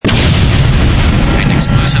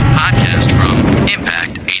exclusive podcast from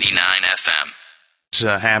Impact 89 FM. It's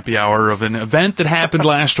a happy hour of an event that happened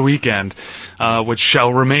last weekend, which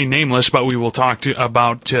shall remain nameless, but we will talk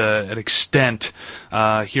about at extent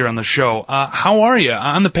here on the show. How are you?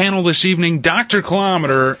 On the panel this evening, Dr.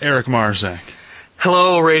 Kilometer, Eric Marzak.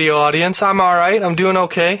 Hello, radio audience. I'm all right. I'm doing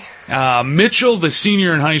okay. Mitchell, the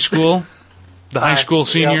senior in high school, the high school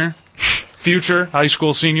senior, yep. Future high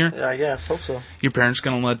school senior. Yeah, I guess. Hope so. Your parents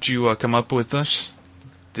going to let you come up with this?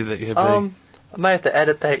 I might have to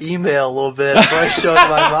edit that email a little bit before I show it to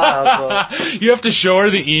my mom. But You have to show her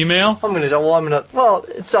the email? I'll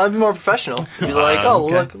be more professional. Be like,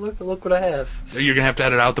 okay. look what I have. You're going to have to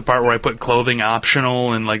edit out the part where I put clothing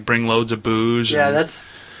optional and, like, bring loads of booze. Yeah, and, that's...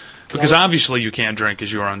 Because obviously you can't drink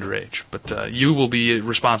as you are underage, but you will be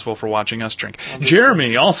responsible for watching us drink.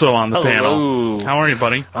 Jeremy, also on the panel. How are you,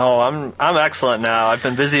 buddy? Oh, I'm excellent now. I've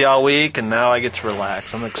been busy all week, and now I get to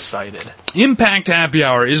relax. I'm excited. Impact Happy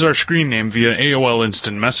Hour is our screen name via AOL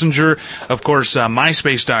Instant Messenger. Of course,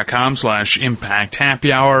 myspace.com/Impact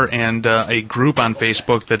Happy Hour, and a group on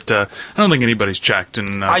Facebook that I don't think anybody's checked.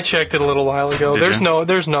 And I checked it a little while ago. There's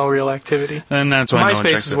no real activity. And that's why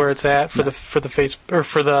MySpace is where it's at for the face or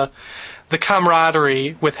for the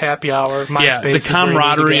camaraderie with Happy Hour. MySpace the is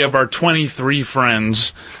camaraderie of our 23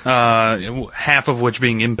 friends, half of which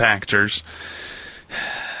being impactors.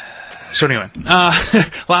 So anyway,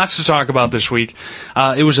 lots to talk about this week.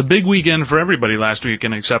 It was a big weekend for everybody last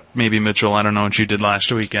weekend, except maybe Mitchell. I don't know what you did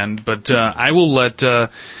last weekend, but I will let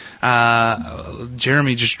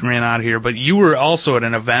Jeremy just ran out of here. But you were also at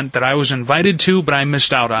an event that I was invited to, but I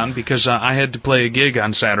missed out on because I had to play a gig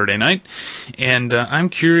on Saturday night. And I'm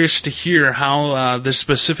curious to hear how this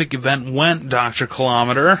specific event went, Dr.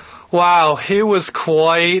 Kilometer. Wow, it was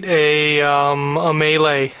quite a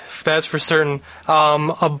melee, that's for certain.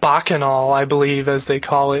 A bacchanal, I believe, as they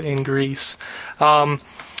call it in Greece.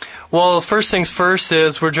 Well, first things first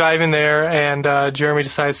is we're driving there, and Jeremy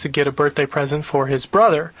decides to get a birthday present for his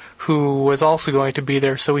brother, who was also going to be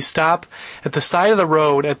there. So we stop at the side of the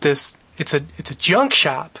road at this. It's a junk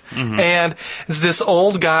shop, and it's this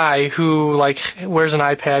old guy who wears an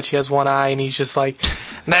eye patch. He has one eye, and he's just like,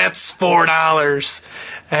 "That's $4."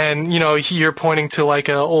 And you're pointing to like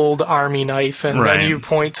an old army knife, and then you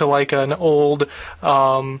point to like an old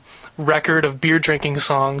record of beer drinking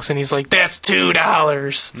songs, and he's like, "That's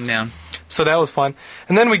 $2." Yeah. So that was fun.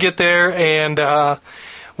 And then we get there, and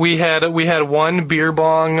we had one beer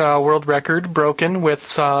bong world record broken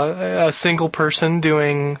with a single person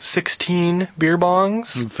doing 16 beer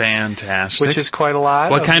bongs. Fantastic. Which is quite a lot.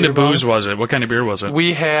 What kind of booze was it? What kind of beer was it?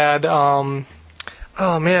 We had, we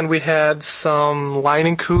had some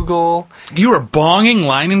Leinenkugel. You were bonging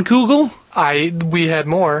Leinenkugel? We had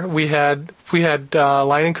more. We had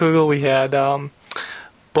Leinenkugel. We had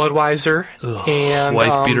Budweiser. And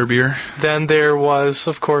wife beater beer. Then there was,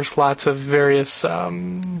 of course, lots of various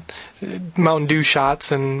Mountain Dew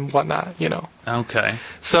shots and whatnot. Okay.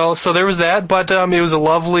 So there was that, but it was a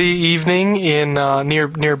lovely evening in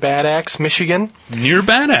near Bad Axe, Michigan. Near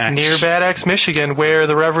Bad Axe? Near Bad Axe, Michigan, where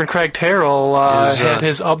the Reverend Craig Terrell had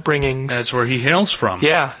his upbringings. That's where he hails from.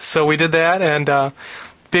 Yeah, so we did that, and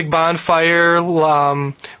big bonfire.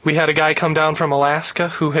 We had a guy come down from Alaska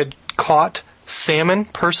who had caught salmon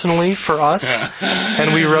personally for us,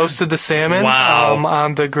 and we roasted the salmon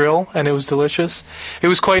on the grill, and it was delicious. It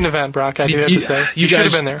was quite an event, Brock, I do have to say. You should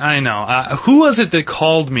have been there. I know. Who was it that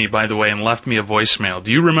called me, by the way, and left me a voicemail?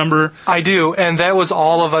 Do you remember? I do, and that was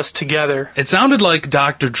all of us together. It sounded like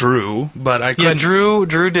Dr. Drew, but I couldn't... Yeah,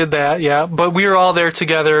 Drew did that, yeah, but we were all there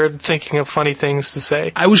together thinking of funny things to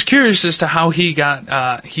say. I was curious as to how he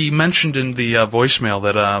got... he mentioned in the voicemail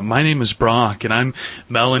that, my name is Brock, and I'm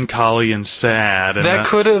melancholy and sad. And that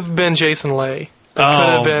could have been Jason Leigh.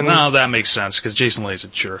 No, that makes sense, because Jason Leigh's a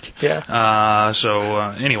jerk. Yeah.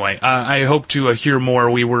 Anyway, I hope to hear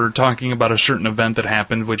more. We were talking about a certain event that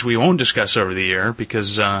happened, which we won't discuss over the air,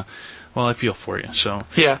 because, I feel for you. So,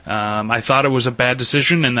 yeah. I thought it was a bad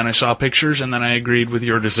decision, and then I saw pictures, and then I agreed with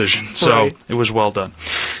your decision. So, It was well done.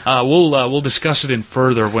 We'll discuss it in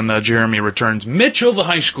further when Jeremy returns. Mitchell, the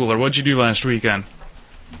high schooler, what'd you do last weekend?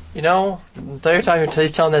 The entire time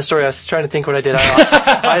he's telling that story, I was trying to think what I did.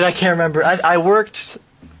 I can't remember. I worked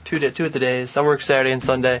two of the days. I worked Saturday and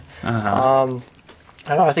Sunday. I don't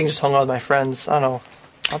know. I think I just hung out with my friends. I don't know.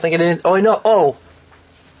 I think I didn't. Oh, no.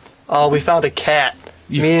 Oh, we found a cat.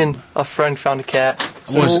 Me and a friend found a cat.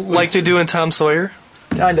 So like they do in Tom Sawyer?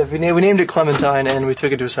 Kind of. We named it Clementine, and we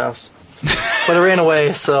took it to his house. But it ran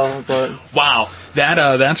away, But Wow.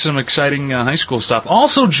 That's some exciting high school stuff.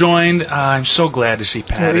 Also joined, I'm so glad to see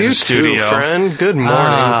Pat in You the studio. too, friend. Good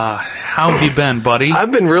morning. How have you been, buddy?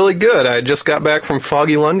 I've been really good. I just got back from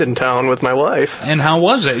foggy London town with my wife. And how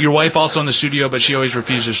was it? Your wife also in the studio, but she always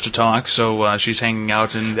refuses to talk, so she's hanging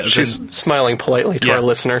out and She's smiling politely to Yeah. our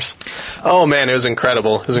listeners. Oh, man, it was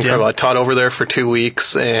incredible. It was incredible. Yeah. I taught over there for 2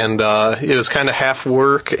 weeks, and it was kind of half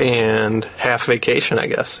work and half vacation, I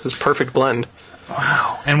guess. It was a perfect blend.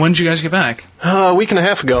 Wow. And when did you guys get back? A week and a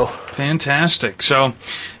half ago. Fantastic. So,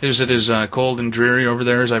 is it as cold and dreary over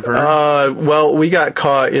there as I've heard? Well, we got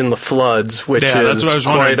caught in the floods, which Yeah, that's is what I was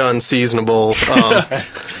wondering. quite unseasonable.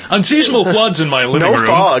 Unseasonable floods in my living No room.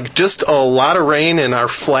 fog, just a lot of rain, and our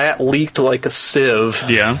flat leaked like a sieve.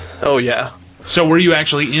 Yeah. Oh, yeah. So, were you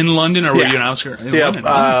actually in London, or were Yeah. you in outskirts? Yep,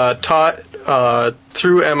 taught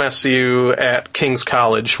through MSU at King's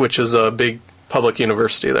College, which is a big public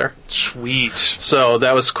university there. Sweet. So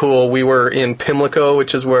that was cool. We were in Pimlico,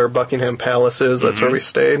 which is where Buckingham Palace is. That's where we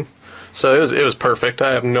stayed. So it was perfect.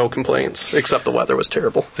 I have no complaints, except the weather was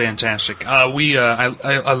terrible. Fantastic. I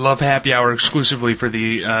love Happy Hour exclusively for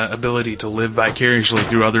the ability to live vicariously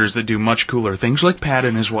through others that do much cooler things, like Pat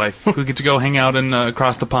and his wife, who get to go hang out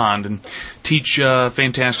across the pond and teach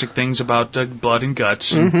fantastic things about blood and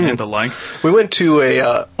guts and the like. We went to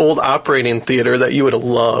a old operating theater that you would have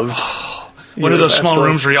loved. What are those small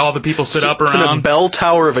rooms where all the people sit up It's in a around? bell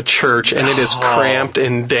tower of a church, and it is cramped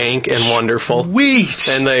and dank and wonderful. Sweet.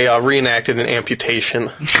 And they reenacted an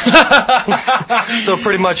amputation. So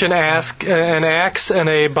pretty much an axe, and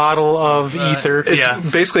a bottle of ether. It's Yeah.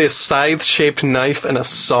 basically a scythe-shaped knife and a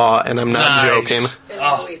saw, and I'm not Nice. joking.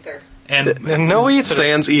 And no ether.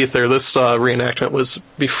 Sans ether. This reenactment was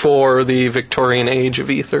before the Victorian age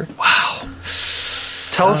of ether.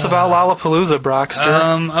 Tell us about Lollapalooza, Brockster.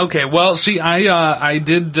 Okay, well, see, I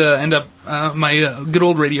did end up, my good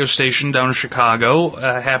old radio station down in Chicago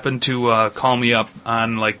happened to call me up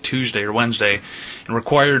on like Tuesday or Wednesday and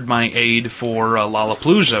required my aid for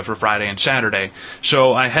Lollapalooza for Friday and Saturday.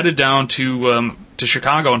 So I headed down to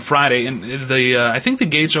Chicago on Friday, and I think the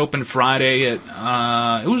gates opened Friday at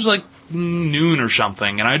it was like noon or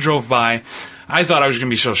something, and I drove by. I thought I was going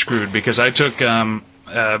to be so screwed because I took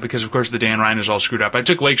because of course the Dan Ryan is all screwed up. I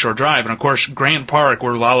took Lakeshore Drive, and of course Grant Park,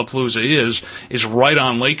 where Lollapalooza is right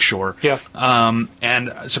on Lakeshore. Yeah.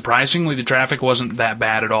 And surprisingly, the traffic wasn't that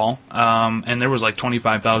bad at all. And there was like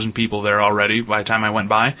 25,000 people there already by the time I went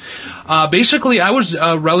by. Basically, I was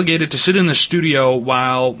relegated to sit in the studio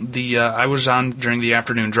while I was on during the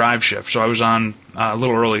afternoon drive shift. So I was on a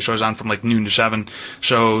little early, so I was on from like noon to 7.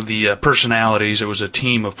 So the personalities, it was a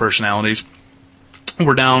team of personalities.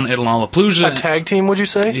 We're down at Lollapalooza. A tag team, would you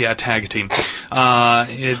say? Yeah, tag team.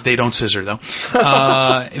 They don't scissor though.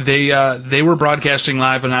 They were broadcasting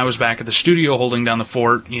live, and I was back at the studio holding down the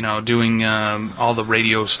fort. Doing all the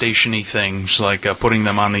radio station-y things, like putting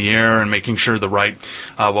them on the air and making sure the right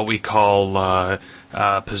what we call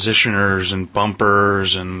positioners and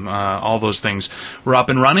bumpers and all those things were up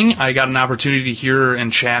and running. I got an opportunity to hear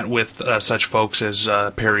and chat with such folks as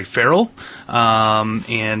Perry Farrell,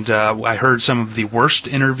 and I heard some of the worst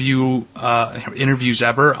interviews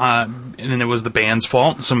ever, and it was the band's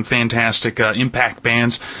fault. Some fantastic impact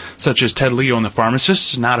bands, such as Ted Leo and the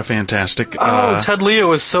Pharmacists. Not a fantastic. Ted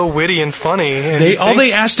Leo is so witty and funny. And All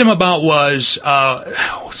they asked him about was,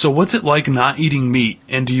 so what's it like not eating meat?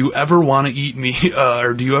 And do you ever want to eat meat?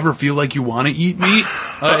 Or do you ever feel like you want to eat meat?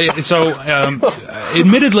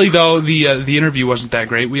 Admittedly, though, the interview wasn't that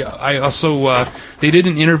great. They did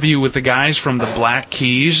an interview with the guys from the Black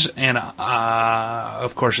Keys, and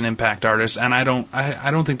of course an Impact artist. And I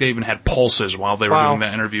don't think they even had pulses while they were doing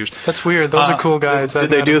the interviews. That's weird. Those are cool guys. Did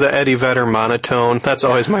they do the Eddie Vedder monotone? That's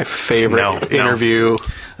always my favorite interview.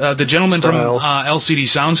 The gentlemen style. from LCD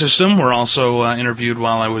Sound System were also interviewed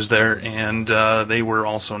while I was there, and they were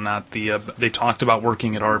also not they talked about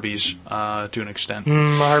working at Arby's to an extent.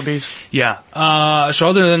 Arby's. Yeah. So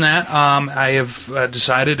other than that, I have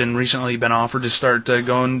decided and recently been offered to start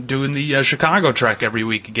doing the Chicago trek every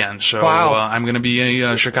week again. So Wow. I'm going to be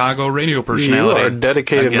a Chicago radio personality. You are a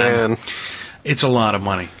dedicated again. man. It's a lot of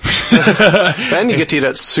money. And you get to eat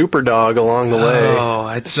at Superdog along the way. Oh,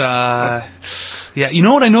 it's yeah. You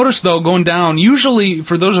know what I noticed though, going down. Usually,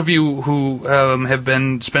 for those of you who have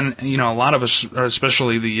been a lot of us,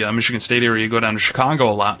 especially the Michigan State area, go down to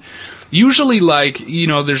Chicago a lot. Usually,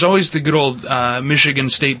 there's always the good old Michigan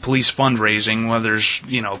State Police fundraising, where there's,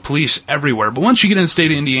 police everywhere. But once you get in the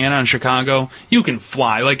state of Indiana and Chicago, you can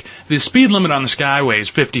fly. Like, the speed limit on the Skyway is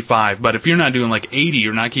 55, but if you're not doing, 80,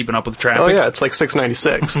 you're not keeping up with traffic. Oh, yeah, it's like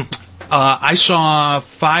 696. I saw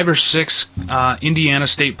 5 or 6 Indiana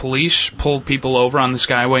State Police pulled people over on the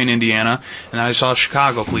Skyway in Indiana, and I saw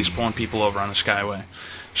Chicago Police pulling people over on the Skyway.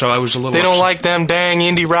 So I was a little. They don't upset. like them dang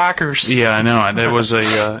indie rockers. Yeah, I know. It was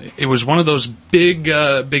it was one of those big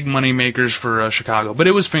money makers for Chicago, but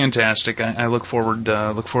it was fantastic. I look forward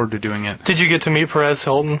to doing it. Did you get to meet Perez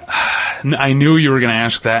Hilton? I knew you were going to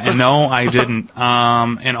ask that, and no, I didn't.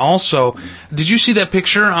 And also, did you see that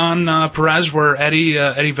picture on Perez where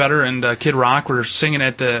Eddie Vedder and Kid Rock were singing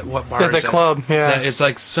at the what bar? At the is that? club, yeah. It's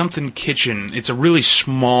like something kitchen. It's a really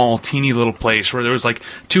small, teeny little place where there was like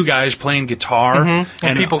 2 guys playing guitar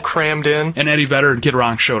And people crammed in. And Eddie Vedder and Kid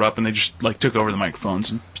Rock showed up, and they just like took over the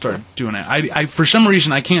microphones and started doing it. I for some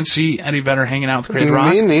reason I can't see Eddie Vedder hanging out with Kid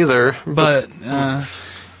Rock. Me neither. But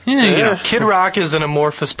you know, Kid Rock is an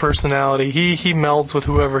amorphous personality. He melds with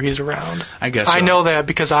whoever he's around. I guess I so. know that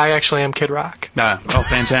because I actually am Kid Rock. Oh,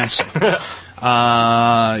 fantastic.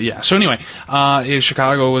 Yeah. So anyway,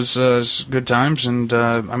 Chicago was good times, and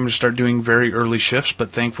I'm going to start doing very early shifts.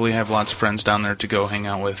 But thankfully, I have lots of friends down there to go hang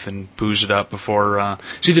out with and booze it up before.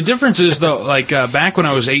 See, the difference is though, like back when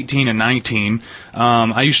I was 18 and 19,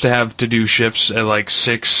 I used to have to do shifts at like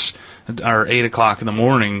 6 or 8 o'clock in the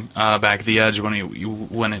morning back at the Edge when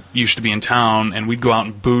it used to be in town, and we'd go out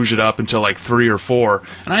and booze it up until like 3 or 4,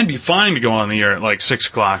 and I'd be fine to go on the air at like 6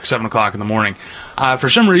 o'clock, 7 o'clock in the morning. For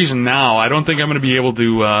some reason now, I don't think I'm going to be able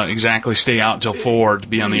to exactly stay out till 4 to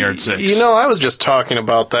be on the air at 6. You know, I was just talking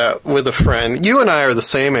about that with a friend. You and I are the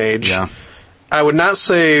same age. Yeah. I would not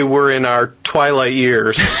say we're in our twilight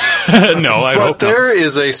years. No, I hope But there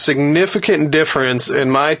is a significant difference in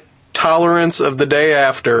my tolerance of the day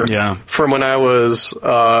after from when I was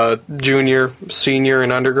junior, senior,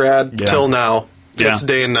 and undergrad till now. It's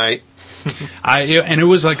day and night. And it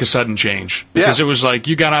was like a sudden change because it was like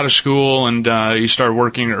you got out of school and you started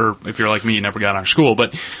working, or if you're like me, you never got out of school,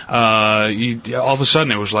 but all of a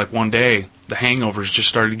sudden it was like one day the hangovers just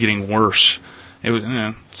started getting worse. It was,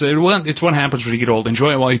 it's what happens when you get old.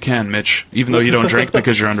 Enjoy it while you can, Mitch, even though you don't drink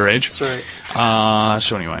because you're underage. That's right.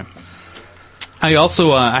 So anyway. I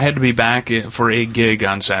also I had to be back for a gig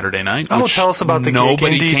on Saturday night. Oh, tell us about the gig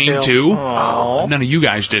nobody in came detail. to. Oh. None of you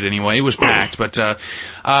guys did anyway. It was packed, but it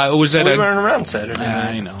was at We weren't around Saturday.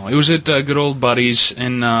 I know. It was at Good Old Buddies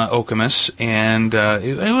in Okemos, and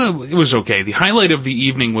it was okay. The highlight of the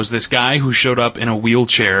evening was this guy who showed up in a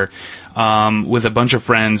wheelchair with a bunch of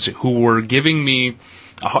friends who were giving me.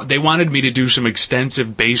 They wanted me to do some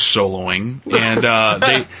extensive bass soloing, and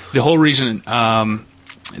the whole reason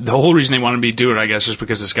they wanted me to do it, I guess, is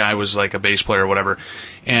because this guy was like a bass player or whatever.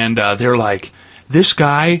 And they're like, this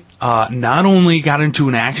guy not only got into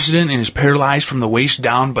an accident and is paralyzed from the waist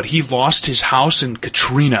down, but he lost his house in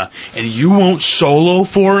Katrina, and you won't solo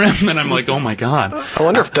for him? And I'm like, oh my God. I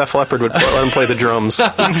wonder if Def Leppard would let him play the drums.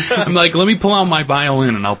 I'm like, let me pull out my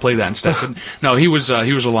violin and I'll play that instead. But no, he was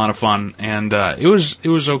a lot of fun, and it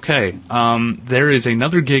was okay. There is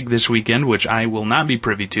another gig this weekend which I will not be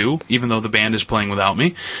privy to, even though the band is playing without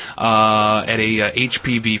me, at a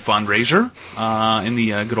HPV fundraiser in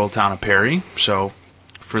the good old town of Perry. So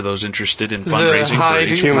for those interested in fundraising for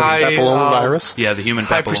human papillomavirus. Yeah, the human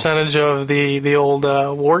high papilloma. percentage of the old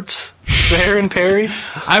warts there in Perry.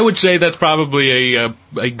 I would say that's probably a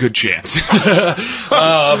good chance.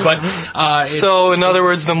 So, in other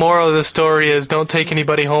words, the moral of the story is don't take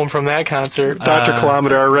anybody home from that concert. Dr.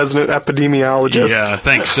 Kilometer, our resident epidemiologist. Yeah,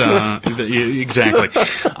 thanks. Exactly.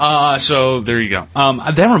 So there you go.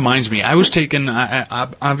 That reminds me, I was taking,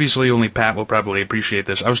 obviously only Pat will probably appreciate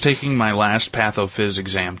this, I was taking my last pathophys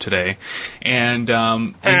exam today, and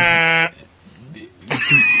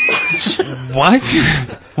what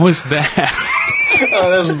was that?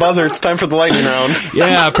 That was the buzzer. It's time for the lightning round.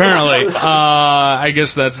 Yeah, apparently. I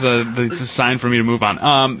guess that's a sign for me to move on.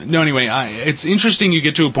 No, anyway, it's interesting. You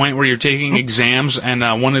get to a point where you're taking exams, and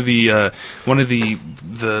one of the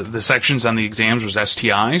sections on the exams was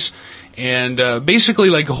STIs, and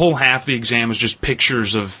basically, like a whole half the exam is just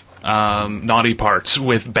pictures of naughty parts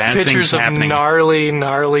with bad things happening. Pictures of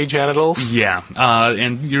gnarly genitals. Yeah,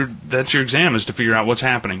 and that's your exam, is to figure out what's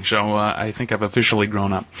happening. So I think I've officially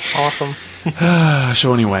grown up. Awesome.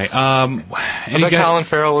 So anyway, I bet Colin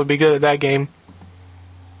Farrell would be good at that game.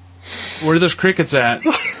 Where are those crickets at?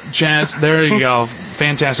 Chaz, there you go.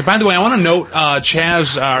 Fantastic. By the way, I want to note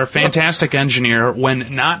Chaz, our fantastic engineer,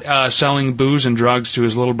 when not selling booze and drugs to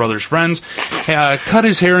his little brother's friends, cut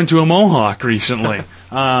his hair into a mohawk recently.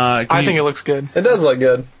 I think it looks good. It does look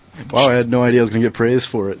good. Wow, I had no idea I was going to get praised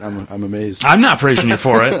for it. I'm amazed. I'm not praising you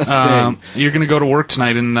for it. You're going to go to work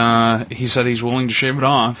tonight, and he said he's willing to shave it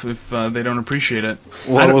off if they don't appreciate it.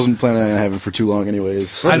 Well, I wasn't planning on having it for too long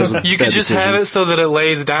anyways. You could just have it so that it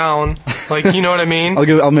lays down. Like, you know what I mean?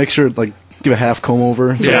 I'll make sure, like, give a half comb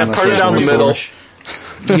over. Yeah, part it down the middle.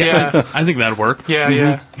 Yeah. I think that'd work. Yeah,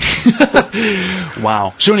 yeah.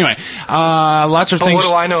 Wow. So anyway, lots of But things.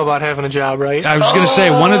 what do I know about having a job, right? I was going to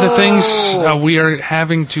say, one of the things we are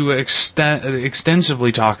having to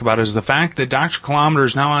extensively talk about is the fact that Dr. Kilometer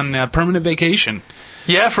is now on permanent vacation.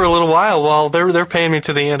 Yeah, for a little while. Well, they're paying me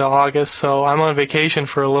to the end of August, so I'm on vacation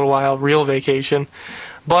for a little while, real vacation.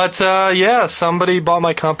 But, yeah, somebody bought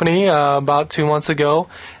my company about 2 months ago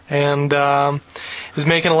and is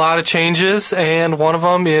making a lot of changes, and one of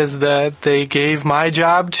them is that they gave my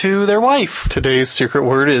job to their wife. Today's secret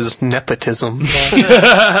word is nepotism.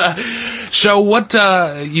 So what,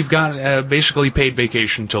 you've got basically paid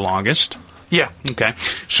vacation till August. Yeah. Okay.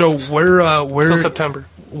 So where Till September.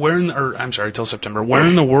 Till September. Where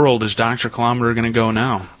in the world is Dr. Kilometer going to go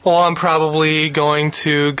now? Well, I'm probably going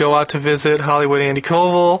to go out to visit Hollywood Andy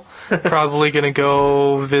Koval. Probably going to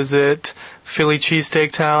go visit Philly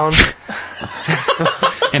Cheesesteak Town.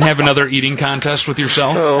 And have another eating contest with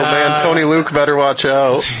yourself? Oh, man, Tony Luke better watch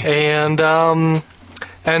out. And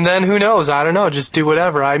then who knows? I don't know. Just do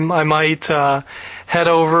whatever. I might head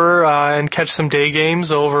over and catch some day games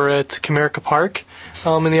over at Comerica Park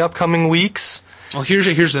in the upcoming weeks. Well,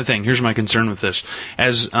 here's the thing. Here's my concern with this.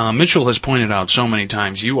 As Mitchell has pointed out so many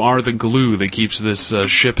times, you are the glue that keeps this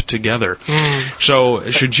ship together.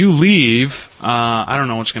 So, should you leave, I don't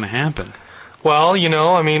know what's going to happen. Well,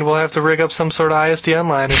 we'll have to rig up some sort of ISDN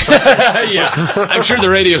line or something. Yeah, I'm sure the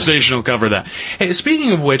radio station will cover that. Hey,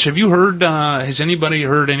 speaking of which, have you heard, has anybody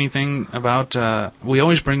heard anything about, we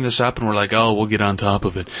always bring this up and we're like, oh, we'll get on top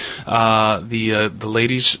of it. The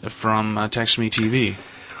ladies from Text Me TV.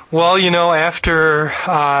 Well, after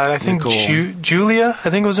I think Julia, I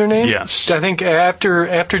think was her name. Yes. I think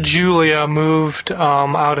after Julia moved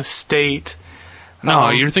out of state. No,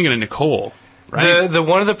 you're thinking of Nicole, right? The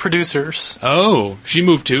one of the producers. Oh, she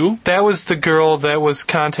moved too? That was the girl that was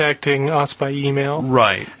contacting us by email.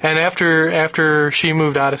 Right. And after she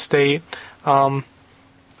moved out of state, I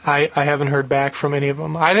haven't heard back from any of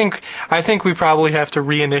them. I think we probably have to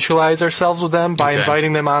reinitialize ourselves with them by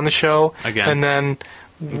inviting them on the show again, and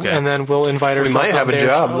then we'll invite ourselves. We might have a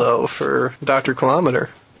job show. though for Dr.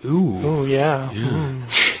 Kilometer. Ooh, yeah.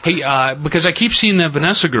 Hey, because I keep seeing that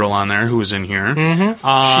Vanessa girl on there who was in here.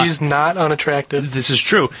 Mm-hmm. She's not unattractive. This is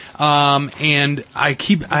true. And I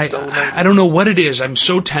don't know what it is. I'm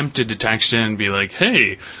so tempted to text in and be like,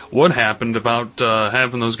 hey, what happened about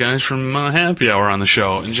having those guys from Happy Hour on the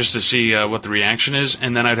show? And just to see what the reaction is.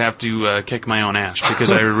 And then I'd have to kick my own ass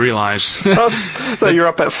because I realize that you're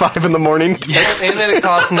up at 5 in the morning. Yes, and then it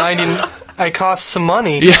costs It costs some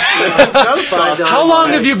money. Yeah. How long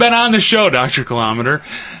have you been on the show, Dr. Kilometer?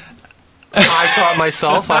 I caught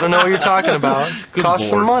myself. I don't know what you're talking about. Costs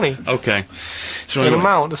some money. Okay. So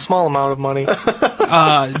a small amount of money.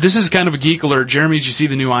 This is kind of a geek alert. Jeremy, did you see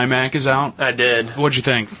the new iMac is out? I did. What'd you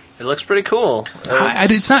think? It looks pretty cool.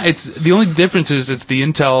 It's not. It's the only difference is it's the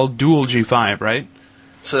Intel Dual G5, right?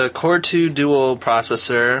 It's a Core 2 dual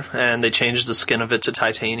processor, and they changed the skin of it to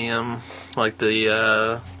titanium, like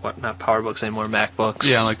the not PowerBooks anymore, MacBooks.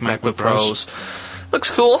 Yeah, like MacBook Pros.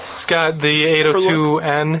 Looks cool. It's got the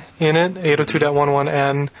 802N in it,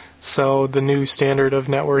 802.11n, so the new standard of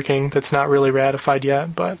networking that's not really ratified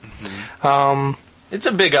yet, but it's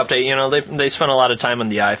a big update. They spent a lot of time on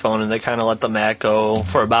the iPhone, and they kind of let the Mac go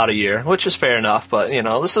for about a year, which is fair enough. But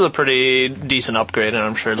this is a pretty decent upgrade, and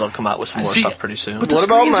I'm sure they'll come out with some more stuff pretty soon. What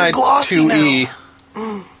about my 2E?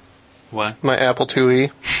 What? My Apple 2E.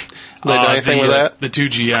 They done anything with that? The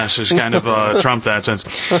 2GS is kind of trumped that since.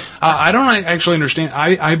 I don't actually understand.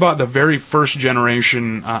 I bought the very first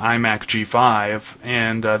generation iMac G5,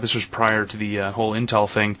 and this was prior to the whole Intel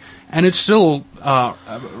thing, and it still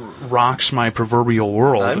rocks my proverbial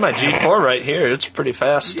world. I have my G4 right here. It's pretty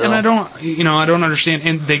fast still. And I don't understand.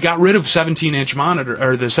 And they got rid of 17-inch monitor,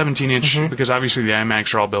 or the 17-inch, because obviously the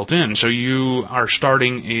iMacs are all built in. So you are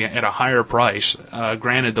starting at a higher price.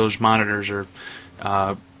 Granted, those monitors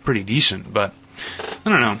are pretty decent, but I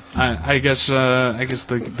don't know. I guess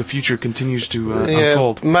the future continues to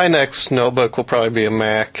unfold. My next notebook will probably be a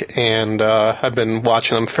Mac, and I've been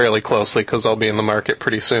watching them fairly closely because they'll be in the market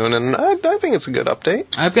pretty soon, and I think it's a good update.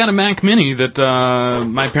 I've got a Mac Mini that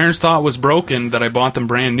my parents thought was broken, that I bought them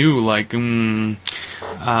brand new, like, I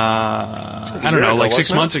don't know, like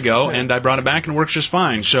 6 months ago, and I brought it back and it works just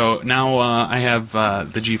fine. So now I have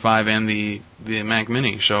the G5 and the the Mac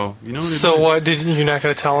Mini. So you know. So what? You're not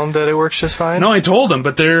going to tell them that it works just fine? No, I told them,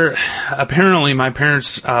 but they're apparently my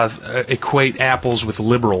parents equate apples with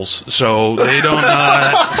liberals, so they don't.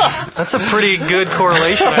 That's a pretty good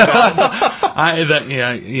correlation. I bet.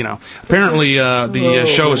 Apparently the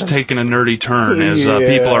show has taken a nerdy turn as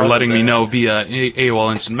people are letting me know via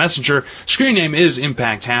AOL Instant Messenger. Screen name is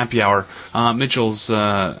Impact Happy Hour. Mitchell's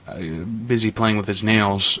busy playing with his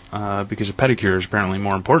nails because a pedicure is apparently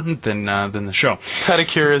more important than the show.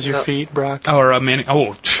 Pedicure is your feet, Brock. Or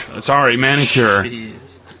manicure.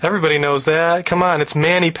 Jeez. Everybody knows that. Come on, it's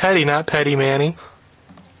Manny Petty, not Petty Manny.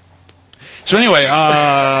 So anyway,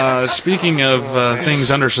 speaking of things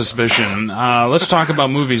under suspicion, let's talk about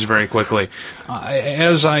movies very quickly.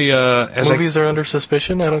 Movies are under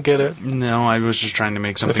suspicion? I don't get it. No, I was just trying to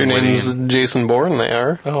make something. If your name is Jason Bourne, they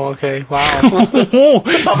are. Oh, okay. Wow. How about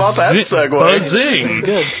that segue? Buzzing.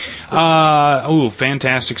 Good.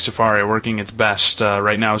 Fantastic Safari working its best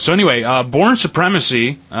right now. So anyway, Bourne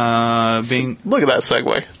Supremacy being... Look at that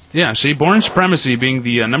segue. Yeah, see, Bourne Supremacy being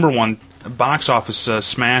the number one box office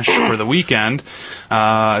smash for the weekend.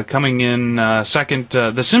 Coming in second,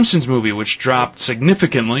 The Simpsons movie, which dropped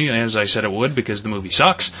significantly, as I said it would, because the movie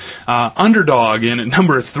sucks. Underdog in at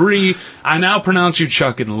number 3. I Now Pronounce You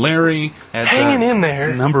Chuck and Larry at hanging in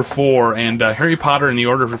there. Number 4, and Harry Potter and the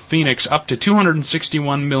Order of Phoenix up to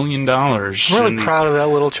 $261 million. I'm really proud of that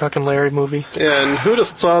little Chuck and Larry movie. Yeah, and who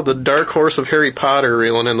just saw the dark horse of Harry Potter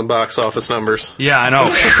reeling in the box office numbers? Yeah, I know.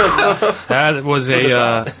 That was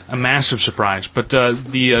a massive surprise. But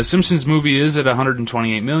the Simpsons movie is at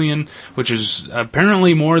 $128 million, which is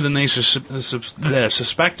apparently more than they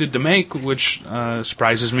suspected to make, which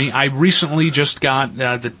surprises me. I recently just got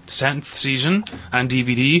the 10th season on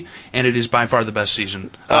DVD, and it is by far the best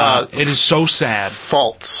season. It is so sad.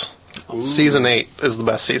 False. Season 8 is the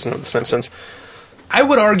best season of The Simpsons. I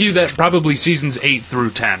would argue that probably seasons 8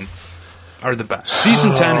 through 10 are the best.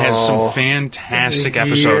 Season 10 has some fantastic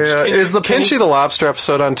episodes. Yeah. Is the Pinchy the Lobster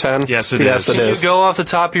episode on 10? Yes, it is. Can you go off the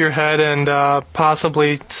top of your head and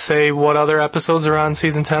possibly say what other episodes are on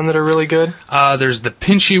Season 10 that are really good? There's the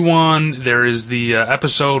Pinchy one. There is the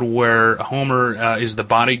episode where Homer is the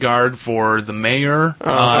bodyguard for the mayor.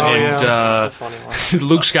 That's a funny one.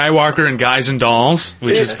 Luke Skywalker and Guys and Dolls,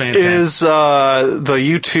 which is fantastic. Is the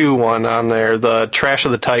U2 one on there, the Trash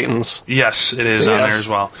of the Titans? Yes, it is on there as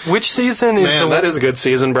well. Which season is Man, that is a good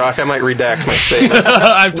season, Brock. I might redact my statement.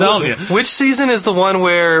 I'm telling you. Which season is the one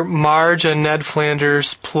where Marge and Ned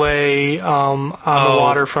Flanders play on the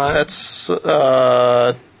waterfront? That's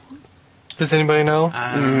Does anybody know?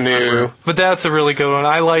 No. But that's a really good one.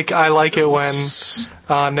 I like it when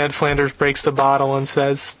Ned Flanders breaks the bottle and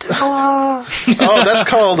says, Stella! Oh, that's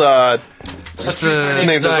called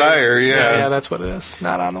Sydney Desire, yeah. Yeah, that's what it is.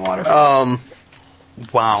 Not on the waterfront.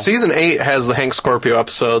 Wow. Season 8 has the Hank Scorpio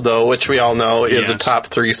episode, though, which we all know is a top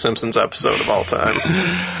 3 Simpsons episode of all time.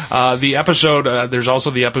 The episode, there's also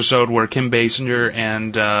the episode where Kim Basinger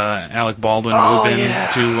and Alec Baldwin move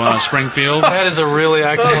into Springfield. That is a really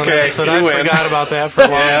excellent episode. I forgot about that for a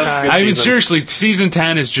long time. I mean, seriously, season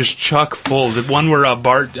 10 is just chock full. The one where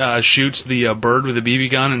Bart shoots the bird with a BB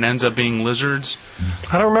gun and ends up being lizards.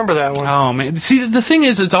 I don't remember that one. Oh, man. See, the thing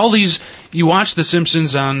is, it's all these... You watch The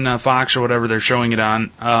Simpsons on Fox or whatever they're showing it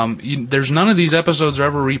on. There's none of these episodes are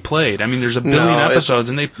ever replayed. I mean, there's a billion episodes,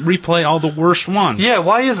 and they replay all the worst ones. Yeah,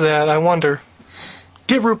 why is that? I wonder.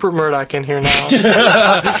 Get Rupert Murdoch in here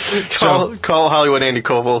now. Call Hollywood Andy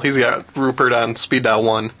Koval. He's got Rupert on speed dial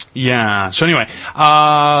 1. Yeah. So anyway,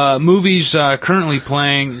 movies currently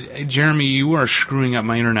playing. Jeremy, you are screwing up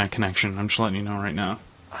my internet connection. I'm just letting you know right now.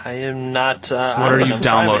 I am not... what are you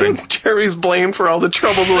downloading? Jeremy's blamed for all the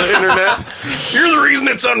troubles with the internet. You're the reason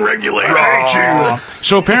it's unregulated, ain't you?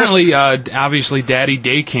 So apparently, obviously, Daddy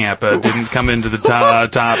Day Camp didn't come into the top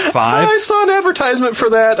 5. I saw an advertisement for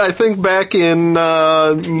that, I think, back in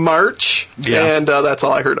March, and that's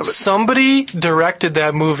all I heard of it. Somebody directed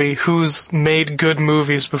that movie who's made good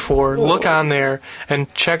movies before. Whoa. Look on there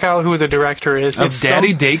and check out who the director is. It's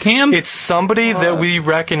Daddy Day Camp? It's somebody that we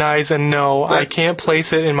recognize and know. I can't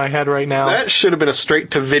place it in my head right now. That should have been a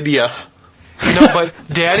straight to video. No, but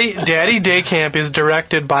Daddy Day Camp is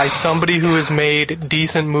directed by somebody who has made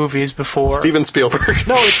decent movies before. Steven Spielberg.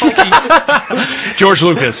 No, it's like George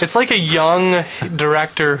Lucas. It's like a young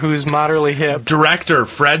director who's moderately hip. Director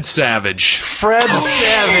Fred Savage. Fred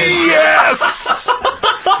Savage. Yes.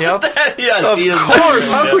 Yep. Of course.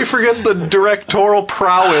 How could we forget the directorial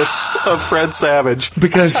prowess of Fred Savage?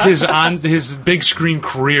 Because his big screen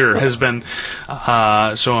career has been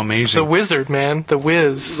so amazing. The Wizard, man. The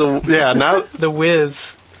Wiz. Now The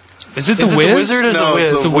Wiz. Is it Is The it Wiz? The Wizard or No, The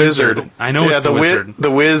Wiz? it's The Wizard. I know it's The Wizard.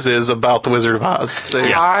 The Wiz is about The Wizard of Oz. So,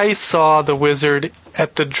 I saw The Wizard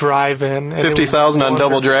at the drive-in. and it was 50,000 on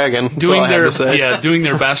Double Dragon. That's all I have to say. doing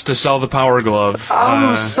their best to sell the Power Glove.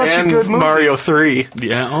 Oh, such and a good movie. Mario 3.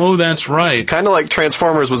 Yeah. Oh, that's right. Kind of like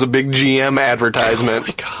Transformers was a big GM advertisement. Oh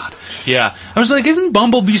my God. Yeah. I was like, isn't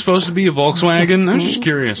Bumblebee supposed to be a Volkswagen? I was just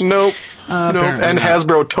curious. Nope. Nope. Apparently And not.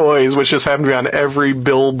 Hasbro Toys, which just happened to be on every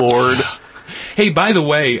billboard. Hey, by the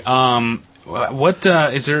way, what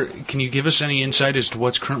is there? Can you give us any insight as to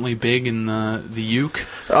what's currently big in the UK?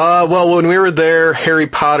 Well, when we were there, Harry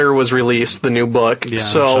Potter was released, the new book. Yeah,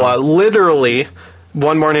 so literally,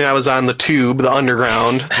 one morning I was on the tube, the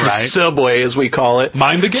underground, the Right. subway as we call it.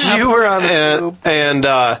 Mind the gap. You were on the tube. And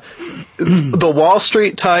the Wall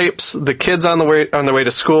Street types, the kids on their way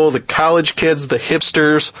to school, the college kids, the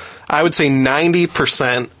hipsters, I would say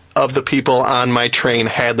 90% of the people on my train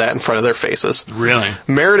had that in front of their faces. Really?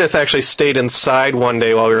 Meredith actually stayed inside one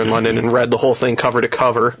day while we were in London and read the whole thing cover to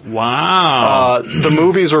cover. Wow. The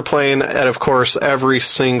movies were playing at, of course, every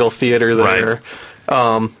single theater there.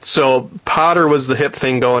 Right. So Potter was the hip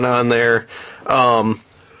thing going on there.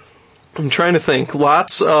 I'm trying to think.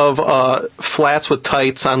 Lots of flats with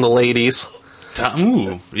tights on the ladies.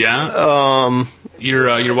 Ooh, yeah.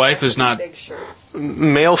 Your wife is not. Big shirts.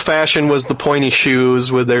 Male fashion was the pointy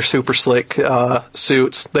shoes with their super slick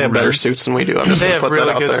suits. They have better Really? suits than we do. I'm just They going to have put that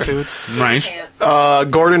really out good there. suits. Right. Pants.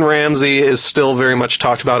 Gordon Ramsay is still very much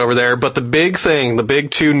talked about over there, but the big thing, the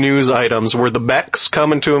big two news items were the Becks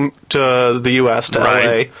coming to the U.S., to Right.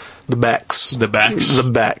 L.A., the Becks. The Becks. The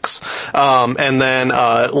Becks. And then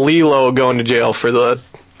Lilo going to jail for the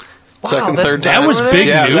second, that's third bad time. That was over big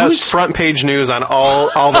Yeah, news. that's front page news on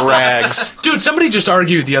all the rags. Dude, somebody just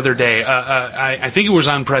argued the other day. I think it was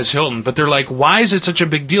on Prez Hilton, but they're like, "Why is it such a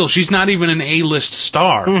big deal? She's not even an A-list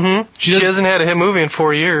star. Mm-hmm. She hasn't had a hit movie in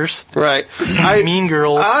 4 years. Right. Mean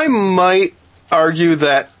Girls. I might argue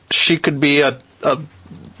that she could be a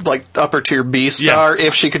like upper tier B star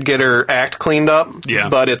if she could get her act cleaned up. Yeah.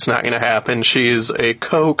 But it's not going to happen. She's a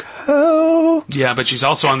coke hoe. Yeah, but she's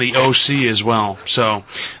also on the OC as well. So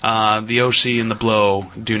the OC and the Blow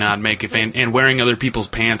do not make it. And wearing other people's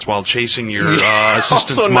pants while chasing your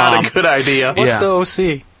assistant's Also mom. not a good idea. What's yeah. the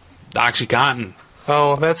OC? Oxycontin.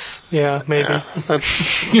 Oh, that's, yeah, maybe.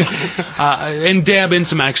 And dab in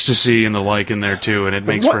some ecstasy and the like in there too, and it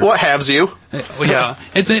makes What haves you? yeah,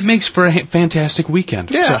 it makes for a fantastic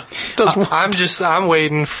weekend. Yeah. Does I'm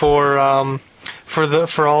waiting for all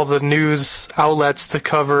the news outlets to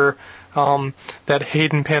cover that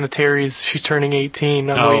Hayden Panettiere's, she's turning 18.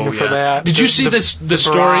 I'm waiting for that. Did you see the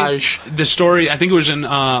story? barrage. The story, I think it was in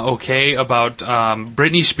OK, about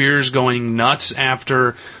Britney Spears going nuts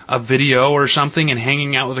after a video or something and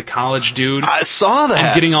hanging out with a college dude. I saw that.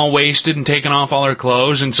 And getting all wasted and taking off all her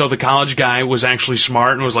clothes, and so the college guy was actually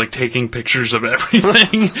smart and was like taking pictures of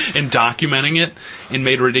everything and documenting it, and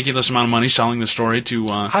made a ridiculous amount of money selling the story to.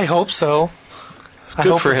 I hope so. I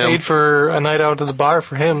good hope for it him. paid for a night out to the bar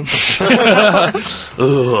for him.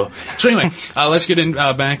 Ugh. So anyway, let's get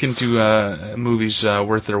back into movies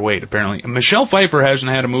worth their weight. Apparently, Michelle Pfeiffer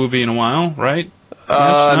hasn't had a movie in a while, right?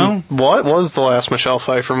 Yes, no? What was the last Michelle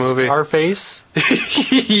Pfeiffer movie? Scarface.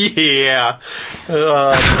 Yeah.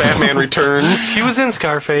 Batman Returns. He was in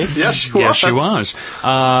Scarface. Yes, she Yes, was. she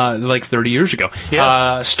was. Like 30 years ago.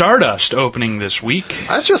 Yeah. Stardust opening this week.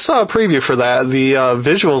 I just saw a preview for that. The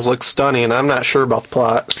visuals look stunning. I'm not sure about the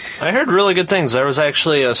plot. I heard really good things. There was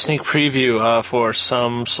actually a sneak preview for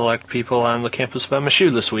some select people on the campus of MSU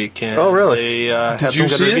this week. And Oh, really? They had you some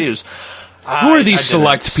good see it? reviews. Who are these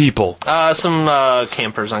select people? Some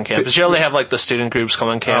campers on campus. You know, they have like the student groups come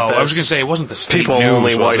on campus. Oh, I was going to say, it wasn't the state People news,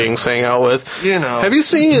 only was it? Whitings hang out with. You know. Have you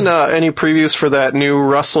seen any previews for that new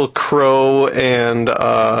Russell Crowe and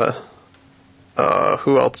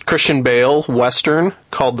who else? Christian Bale Western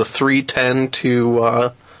called The 3:10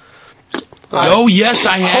 to... Oh, yes,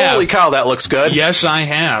 I have. Holy cow, that looks good. Yes, I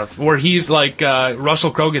have. Where he's like,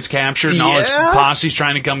 Russell Crowe gets captured and all his Yeah. posse's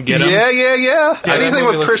trying to come get him. Yeah. that Anything movie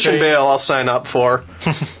with looks Christian great. Bale, I'll sign up for.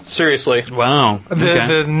 Seriously. Wow.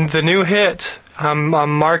 Okay. The new hit, I'm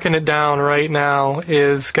marking it down right now,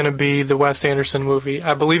 is going to be the Wes Anderson movie.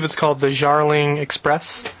 I believe it's called The Jarling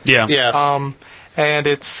Express. Yeah. Yes. And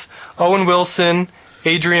it's Owen Wilson,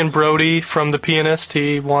 Adrian Brody from The Pianist.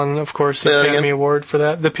 He won, of course, Say the that Academy again? Award for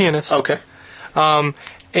that. The Pianist. Okay. And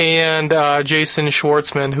Jason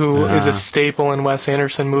Schwartzman, who is a staple in Wes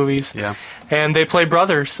Anderson movies. Yeah. And they play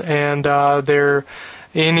brothers, and they're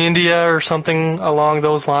in India or something along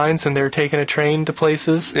those lines, and they're taking a train to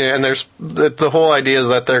places. Yeah, and there's the whole idea is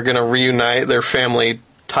that they're going to reunite their family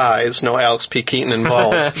ties, no Alex P. Keaton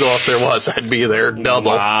involved. Though if there was, I'd be there double.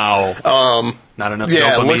 Wow. Not enough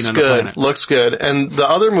Yeah, dopamine looks on the good. planet. Looks good. And the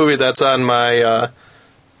other movie that's on my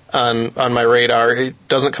on my radar, it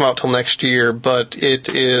doesn't come out till next year, but it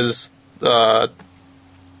is. It's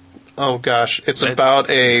about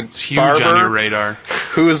a Huge barber on your radar.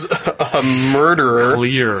 who's a murderer.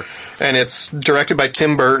 Clear. And it's directed by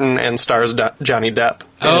Tim Burton and stars Johnny Depp.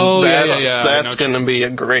 And that's going to be a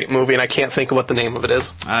great movie, and I can't think of what the name of it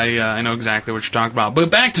is. I know exactly what you're talking about.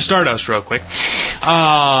 But back to Stardust real quick.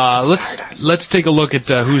 Let's take a look at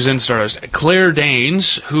who's in Stardust. Claire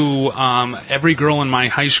Danes, who every girl in my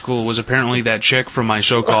high school was apparently that chick from My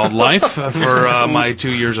So-Called Life for my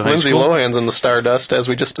 2 years of high Lindsay school. Lohan's in the Stardust, as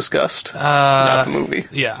we just discussed. Not the movie.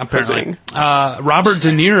 Yeah, apparently. Robert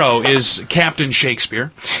De Niro is Captain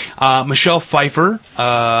Shakespeare. Michelle Pfeiffer,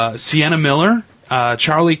 Sienna Miller,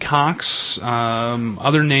 Charlie Cox,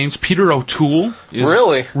 other names. Peter O'Toole. Is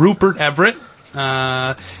Really? Rupert Everett.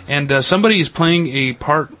 And somebody is playing a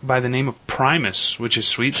part by the name of Primus, which is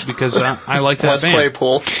sweet because I like that Les band.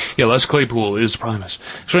 Claypool. Yeah, Les Claypool is Primus.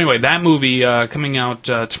 So anyway, that movie coming out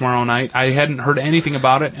tomorrow night. I hadn't heard anything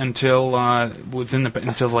about it until a week.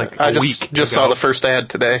 I just saw the first ad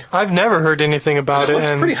today. I've never heard anything about it. It's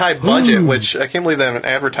pretty high budget, which I can't believe they haven't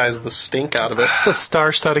advertised the stink out of it. It's a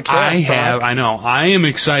star-studded cast. I know. I am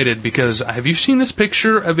excited because have you seen this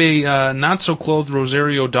picture of a not-so-clothed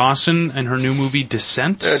Rosario Dawson and her new movie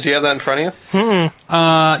Descent? Do you have that in front of you? Mm-mm.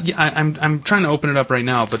 Yeah, I'm trying to open it up right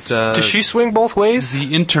now, but does she swing both ways?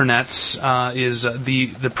 The internet is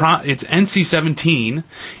it's NC-17,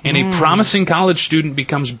 and a promising college student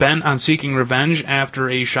becomes bent on seeking revenge after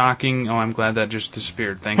a shocking. Oh, I'm glad that just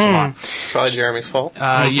disappeared. Thanks a lot. It's probably Jeremy's fault.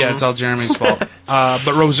 Yeah, it's all Jeremy's fault.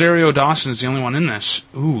 But Rosario Dawson is the only one in this.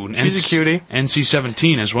 Ooh, she's a cutie.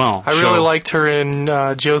 NC-17 as well. I really liked her in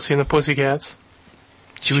Josie and the Pussycats.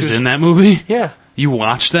 She was in that movie? Yeah. You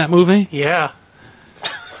watched that movie? Yeah.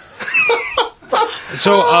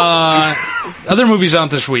 So, other movies out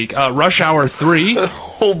this week. Rush Hour 3.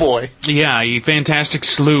 Oh, boy. Yeah, a fantastic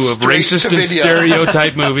slew of Straight racist to and video.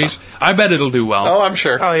 stereotype movies. I bet it'll do well. Oh, I'm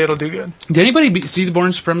sure. Oh, it'll do good. Did anybody see The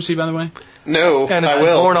Bourne Supremacy, by the way? No, and it's I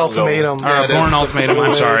will. Bourne Ultimatum. Or Bourne Ultimatum,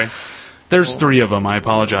 I'm sorry. There's 3 of them, I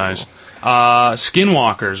apologize.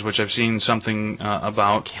 Skinwalkers, which I've seen something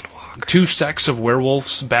about. Skinwalkers. 2 sects of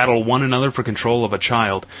werewolves battle one another for control of a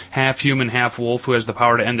child, half human, half wolf, who has the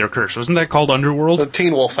power to end their curse. Wasn't that called Underworld? The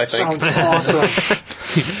Teen Wolf, I think. Sounds awesome.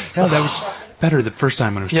 Yeah, that was better the first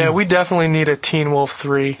time I was. Yeah, we definitely need a Teen Wolf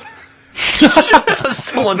 3.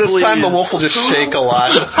 This time the wolf will just shake a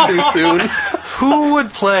lot too soon. Who would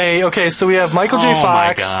play... Okay, so we have Michael J. Oh,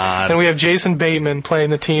 Fox, my God. and we have Jason Bateman playing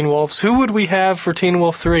the Teen Wolves. Who would we have for Teen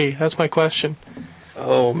Wolf 3? That's my question.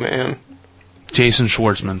 Oh, man. Jason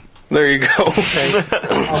Schwartzman. There you go. Okay.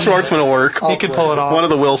 Schwartzman will work. He could pull it off. One of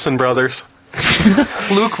the Wilson brothers.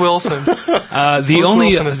 Luke Wilson. Luke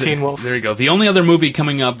Wilson is Teen Wolf. There you go. The only other movie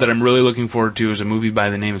coming up that I'm really looking forward to is a movie by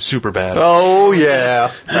the name of Superbad. Oh,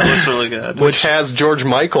 yeah. That looks really good. Which has George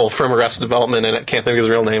Michael from Arrested Development in it. Can't think of his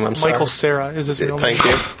real name. I'm sorry. Michael Cera is his real name. Thank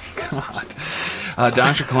you. God.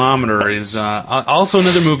 Dr. Kilometer is also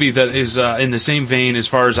another movie that is in the same vein as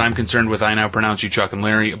far as I'm concerned with I Now Pronounce You Chuck and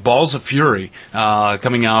Larry. Balls of Fury,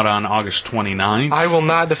 coming out on August 29th. I will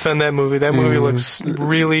not defend that movie. That movie looks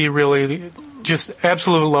really, really just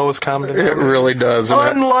absolute lowest common It denominator. really does.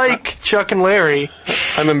 Unlike Chuck and Larry.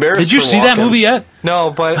 I'm embarrassed. Did you for see that walking. movie yet?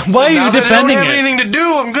 No, but Why are you now that defending I don't have it? anything to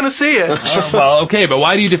do, I'm going to see it. Well, okay, but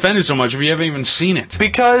why do you defend it so much if you haven't even seen it?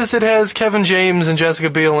 Because it has Kevin James and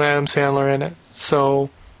Jessica Biel and Adam Sandler in it.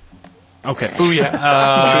 So, Okay. booyah.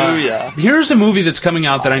 Booyah. Here's a movie that's coming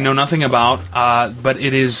out that I know nothing about, but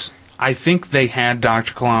it is, I think they had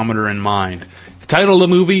Dr. Kilometer in mind. The title of the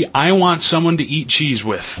movie, I Want Someone to Eat Cheese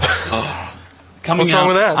With. Coming What's wrong out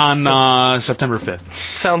with that? on September 5th.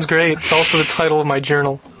 Sounds great. It's also the title of my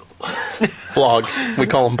journal. Blog. We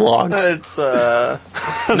call them blogs. It's No,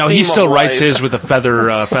 he Theme still of writes life. his with a feather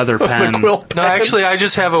pen. The quill No, pen. actually, I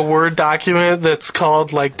just have a Word document that's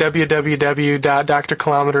called like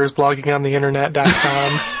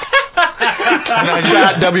www.drkilometersbloggingonytheinternet.com.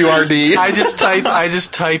 .wrd. I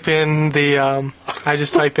just type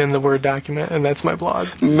in the Word document, and that's my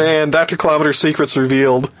blog. Man, Dr. Kilometer's secrets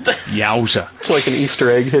revealed. Yowza. It's like an Easter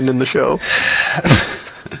egg hidden in the show.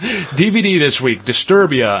 DVD this week,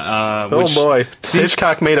 Disturbia. Oh boy,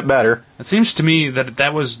 Hitchcock made it better. It seems to me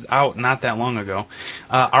that was out not that long ago.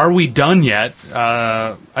 Are we done yet?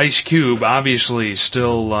 Ice Cube obviously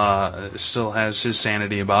still has his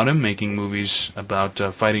sanity about him, making movies about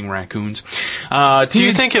fighting raccoons. Do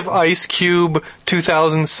you think if Ice Cube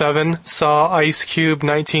 2007 saw Ice Cube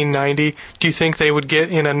 1990, do you think they would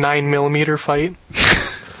get in a 9mm fight?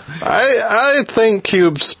 I think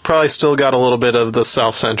Cube's probably still got a little bit of the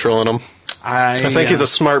South Central in him. I think he's a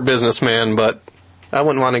smart businessman, but I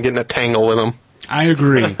wouldn't want to get in a tangle with him. I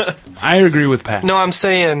agree. I agree with Pat. No, I'm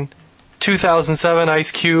saying 2007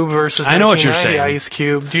 Ice Cube versus 1990 Ice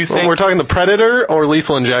Cube. Do you think we're talking the Predator or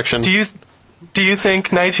Lethal Injection? Do you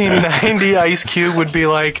think 1990 Ice Cube would be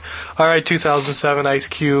like, all right, 2007 Ice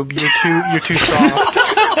Cube, you're too soft?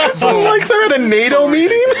 Like they're at a NATO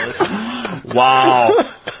meeting? Wow.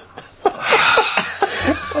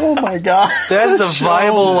 Oh my God, that is a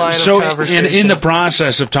viable line of conversation. So, in the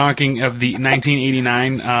process of talking of the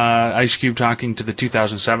 1989 Ice Cube talking to the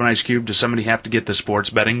 2007 Ice Cube, does somebody have to get the sports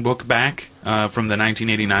betting book back from the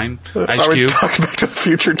 1989 Ice Cube? Are we talking Back to the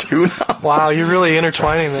Future too now? Wow, you're really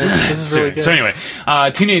intertwining this. This is really good. So anyway,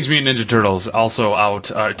 Teenage Mutant Ninja Turtles also out,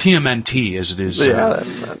 TMNT as it is,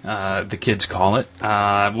 the kids call it,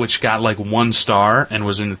 which got like 1 star and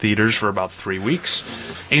was in the theaters for about 3 weeks.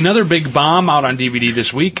 Another big bomb out on DVD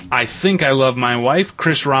this week, I Think I Love My Wife,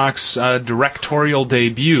 Chris Rock's directorial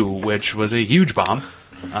debut, which was a huge bomb.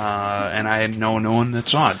 And I had no one that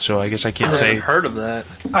saw it, so I guess I can't say. I've heard of that.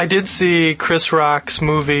 I did see Chris Rock's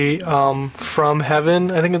movie, From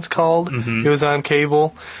Heaven, I think it's called. Mm-hmm. It was on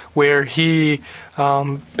cable, where he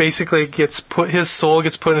basically his soul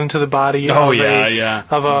gets put into the body of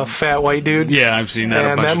a fat white dude. Yeah, I've seen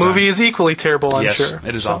that. And that movie is equally terrible, I'm sure.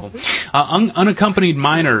 It is awful. Unaccompanied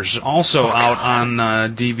Minors also out on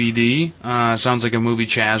DVD. Sounds like a movie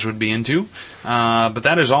Chaz would be into. But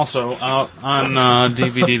that is also out on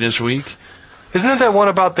DVD this week. Isn't it that one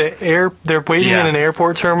about they're waiting in an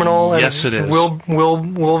airport terminal? And yes, it is. Wilver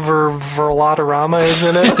Verlatorama is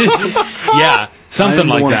in it? Yeah, something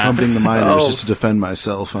like that. I'm pumping the minors just to defend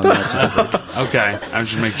myself on that topic. Okay, I was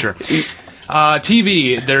just making sure.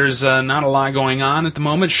 TV, there's not a lot going on at the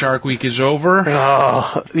moment. Shark Week is over.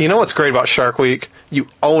 You know what's great about Shark Week? You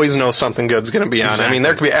always know something good's going to be on. Exactly. I mean,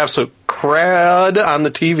 there could be absolute crud on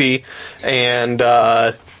the TV, and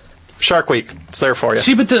Shark Week, it's there for you.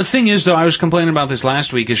 See, but the thing is, though, I was complaining about this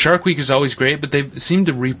last week, is Shark Week is always great, but they seem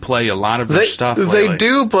to replay a lot of their stuff lately. They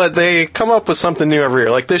do, but they come up with something new every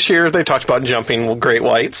year. Like this year, they talked about jumping great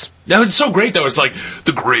whites. That was so great, though. It's like,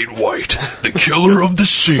 the great white, the killer of the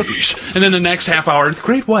seas. And then the next half hour, the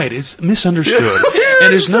great white is misunderstood.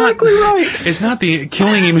 And it's exactly right. It's not the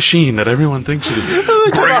killing machine that everyone thinks it is.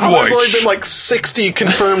 Great white. There's only been like 60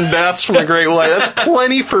 confirmed deaths from the great white. That's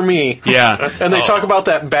plenty for me. Yeah. And they talk about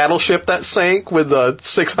that battleship that sank with the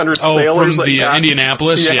 600 sailors. From the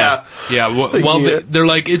Indianapolis? Yeah. Well, they're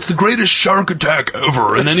like, it's the greatest shark attack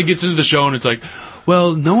ever. And then it gets into the show and it's like,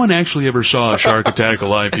 well, no one actually ever saw a shark attack a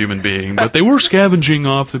live human being, but they were scavenging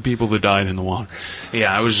off the people that died in the water.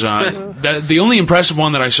 Yeah, I was. The only impressive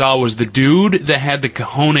one that I saw was the dude that had the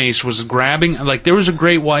cojones was grabbing. Like, there was a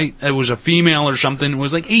great white. It was a female or something. It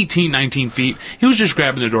was like 18, 19 feet. He was just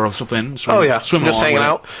grabbing the dorsal fin. Swimming just hanging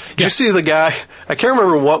out. Did you see the guy? I can't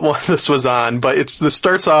remember what one this was on, but this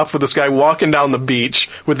starts off with this guy walking down the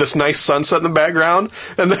beach with this nice sunset in the background,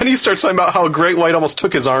 and then he starts talking about how a great white almost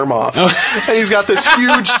took his arm off, and he's got this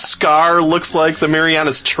huge scar, looks like the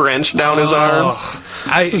Marianas Trench down his arm.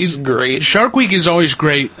 This is great. Shark Week is always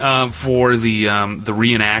great for the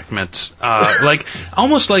reenactments, like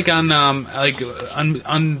almost like on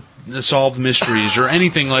unsolved mysteries or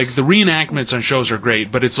anything. Like the reenactments on shows are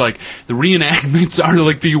great, but it's like the reenactments are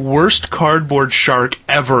like the worst cardboard shark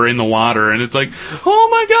ever in the water, and it's like, oh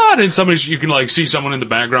my god! And you can like see someone in the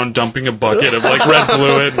background dumping a bucket of like red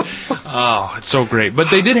fluid. Oh, it's so great.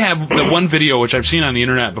 But they did have the one video which I've seen on the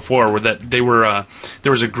internet before, where that they were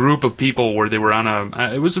there was a group of people where they were on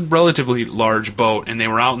it was a relatively large boat, and they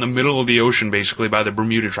were out in the middle of the ocean, basically by the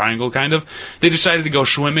Bermuda Triangle, kind of. They decided to go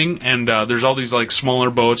swimming, and there's all these like smaller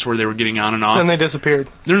boats where they were getting on and off. Then they disappeared.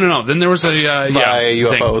 No. Then there was a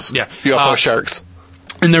UFOs. Yeah, UFO sharks.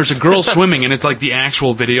 And there's a girl swimming, and it's like the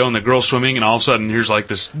actual video, and the girl swimming, and all of a sudden, here's like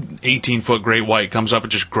this 18-foot great white comes up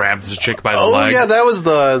and just grabs the chick by the leg. Oh, yeah, that was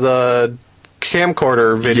the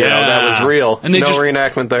camcorder video. Yeah. That was real. And no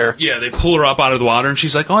reenactment there. Yeah, they pull her up out of the water, and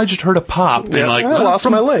she's like, oh, I just heard a pop. And like, I lost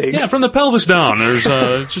my leg. Yeah, from the pelvis down. There's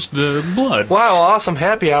just blood. Wow, awesome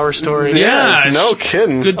happy hour story. Yeah, no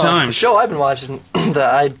kidding. Good time. The show I've been watching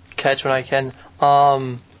that I catch when I can,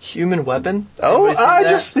 Human Weapon? Oh,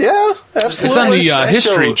 absolutely. It's on the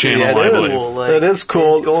History Channel, yeah, I believe. Cool. Like, it is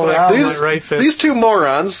cool. These two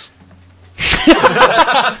morons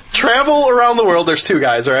travel around the world. There's two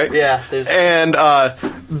guys, right? Yeah. And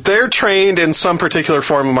they're trained in some particular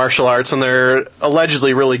form of martial arts, and they're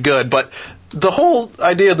allegedly really good. But the whole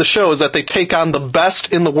idea of the show is that they take on the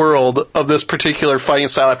best in the world of this particular fighting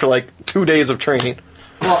style after like 2 days of training.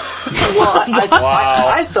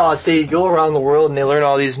 I thought they go around the world and they learn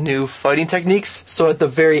all these new fighting techniques. So at the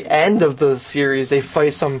very end of the series, they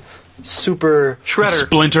fight some super Shredder.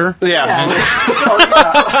 Splinter. Yeah.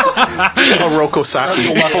 Oroku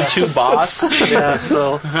Saki. Level 2 boss. Yeah,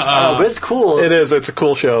 so. But it's cool. It is. It's a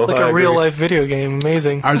cool show. It's like a real life video game.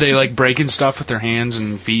 Amazing. Are they like breaking stuff with their hands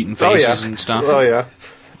and feet and faces and stuff? Oh, yeah.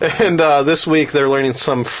 And this week they're learning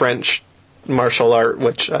some French martial art,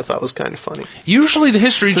 which I thought was kind of funny. Usually the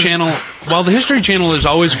History Channel, while the History Channel is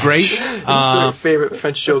always great... Insert favorite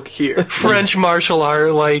French joke here. French martial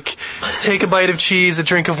art, like, take a bite of cheese, a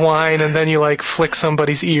drink of wine, and then you, like, flick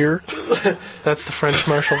somebody's ear. That's the French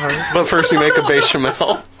martial art. But first you make a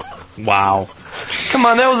bechamel. Wow. Come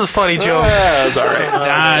on, that was a funny joke. Yeah, that's all right.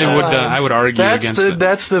 I would argue against it.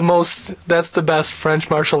 That's the best French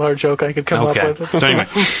martial art joke I could come up with. So anyway,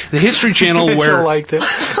 the History Channel where... Joe liked it.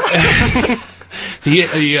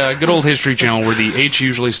 The good old History Channel, where the H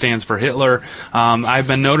usually stands for Hitler. I've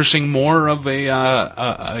been noticing more of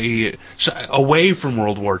a away from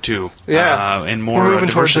World War II. Yeah, and more we're moving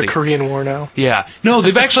diversity. towards the Korean War now. Yeah, no,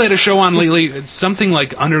 they've actually had a show on lately. It's something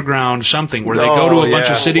like Underground something, where they go to a bunch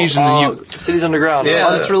of cities and then you Cities Underground.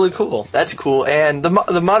 Yeah, that's really cool. That's cool, and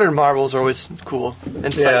the modern marvels are always cool,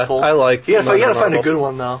 insightful. Yeah, I like. You gotta find a good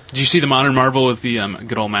one though. Did you see the Modern Marvel with the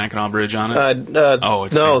good old Mackinac Bridge on it?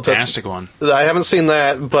 It's a fantastic one. I haven't seen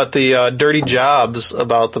that, but the Dirty Jobs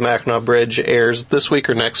about the Mackinac Bridge airs this week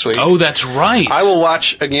or next week. Oh, that's right. I will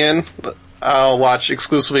watch again. I'll watch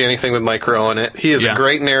exclusively anything with Mike Rowe in it. He is a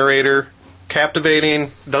great narrator,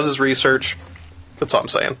 captivating, does his research. That's all I'm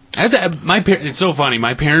saying. It's so funny.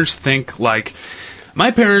 My parents think like...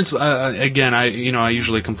 My parents, again, I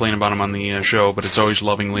usually complain about them on the show, but it's always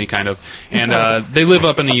lovingly, kind of. And they live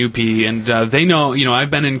up in the UP, and they know,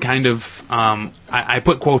 I've been in kind of, I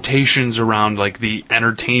put quotations around, like, the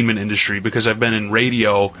entertainment industry, because I've been in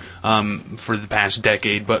radio for the past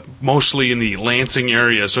decade, but mostly in the Lansing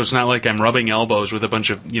area, so it's not like I'm rubbing elbows with a bunch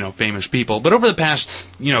of, famous people. But over the past,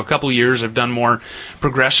 couple years, I've done more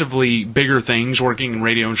progressively bigger things, working in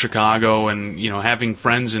radio in Chicago and, having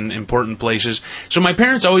friends in important places. So my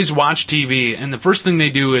parents always watch TV, and the first thing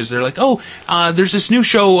they do is they're like, there's this new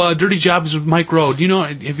show, Dirty Jobs with Mike Rowe. Do you know,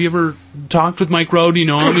 have you ever talked with Mike Rowe? Do you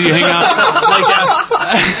know him? Do you hang out?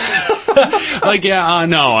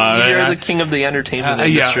 No. You're the king of the entertainment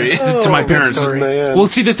industry. To my parents. Man. Well,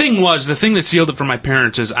 see, the thing that sealed it for my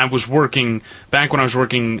parents is back when I was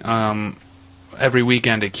working every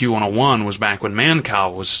weekend at Q101 was back when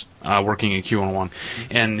Mancow was working at Q101,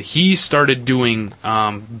 and he started doing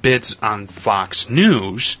bits on Fox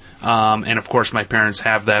News. And of course, my parents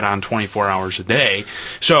have that on 24 hours a day.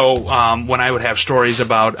 So when I would have stories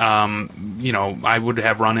about, I would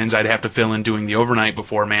have run-ins, I'd have to fill in doing the overnight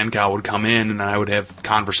before Mancow would come in, and I would have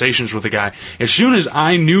conversations with the guy. As soon as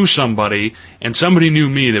I knew somebody, and somebody knew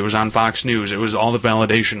me that was on Fox News, it was all the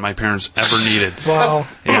validation my parents ever needed. Wow.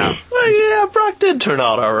 Yeah. Yeah, Brock did turn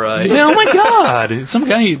out all right. Yeah, oh my God. Some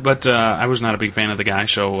guy, but I was not a big fan of the guy,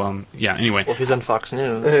 so, anyway. Well, he's on Fox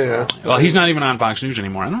News. Yeah. Well, he's not even on Fox News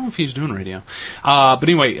anymore. I don't know if he's doing radio. But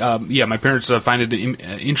anyway, my parents find it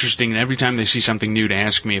interesting, and every time they see something new to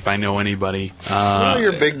ask me if I know anybody.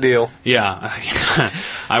 You're a big deal. Yeah.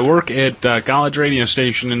 I work at a college radio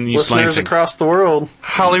station in East Listeners Lansing. across the world.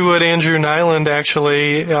 Hollywood Andrew Nyland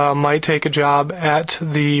actually might take a job at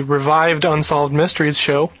the revived Unsolved Mysteries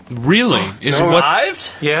show. Really? Is it what?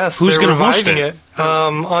 Revived? Yes, Who's they're going to host reviving it?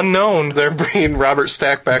 Unknown. They're bringing Robert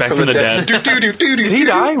Stack back from the dead. Did he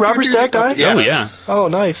die? Robert Stack died? Oh, yeah. Oh,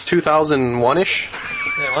 nice. 2001-ish.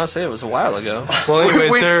 Yeah, I want to say it was a while ago. Well,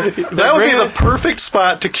 anyways, that would be the perfect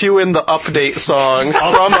spot to cue in the update song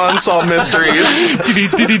from Unsolved Mysteries.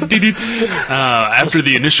 After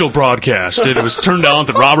the initial broadcast, it was turned out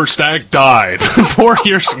that Robert Stack died 4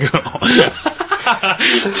 years ago.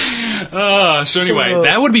 So anyway,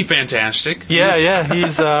 that would be fantastic. Yeah,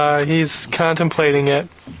 he's contemplating it.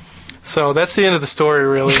 So that's the end of the story,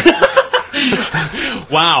 really.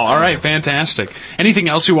 Wow, all right, fantastic. Anything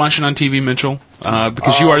else you're watching on TV, Mitchell?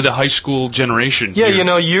 because you are the high school generation. Yeah,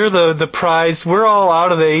 here. you're the prized. We're all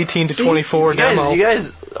out of the 18 to 24 demo. You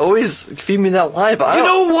guys always feed me that line, but You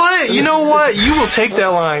know what? You will take that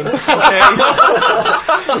line,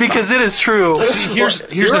 okay? Because it is true. See, here's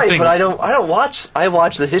you're the right, thing. but I don't watch. I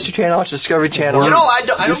watch the History Channel, I watch Discovery Channel. I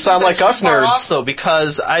don't You sound think like that's us too far nerds. off, though,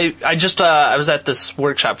 because I was at this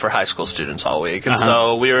workshop for high school students all week, and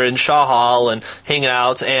so we were in Shaw Hall and hanging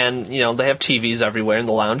out, and they have TVs everywhere in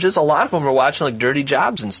the lounges. A lot of them were watching like Dirty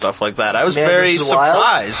Jobs and stuff like that. I was very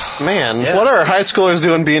surprised. Man, Yeah. what are our high schoolers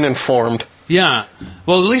doing being informed? Yeah.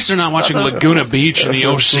 Well, at least they're not watching Laguna Beach and the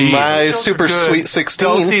OC. My Those are Super good. Sweet The 16.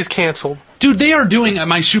 OC's canceled. Dude, they are doing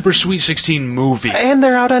My Super Sweet 16 movie. And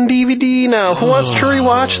they're out on DVD now. Who wants to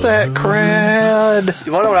rewatch that crud?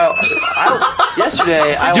 You want to know what I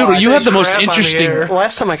yesterday? I Dude, watched you have the most crap on the interesting... air.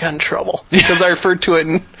 Last time I got in trouble because I referred to it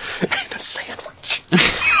in a sandwich.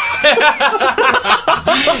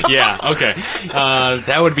 Yeah, okay.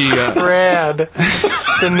 That would be... Crad.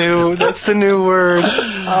 That's the new word.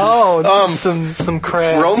 Oh, this is some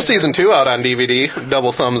crab. Rome Season 2 out on DVD.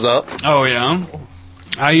 Double thumbs up. Oh, yeah?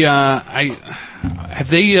 Have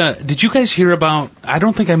they, did you guys hear about, I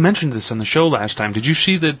don't think I mentioned this on the show last time. Did you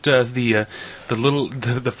see that, the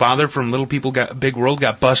father from Little People Big World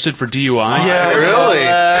got busted for DUI? Yeah. Really?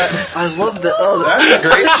 I love that. Oh, That's a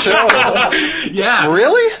great show. Yeah.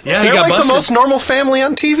 Really? Yeah, he They're got like busted. the most normal family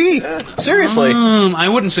on TV. Seriously. I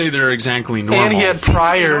wouldn't say they're exactly normal. And he had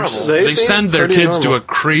priors. They They seem send their pretty kids normal. to a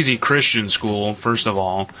crazy Christian school, first of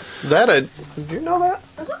all. Did you know that?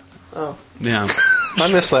 Yeah. I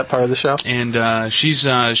missed that part of the show. And they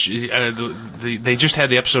just had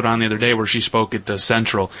the episode on the other day where she spoke at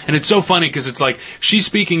Central, and it's so funny because it's like she's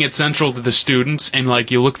speaking at Central to the students, and like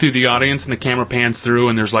you look through the audience and the camera pans through,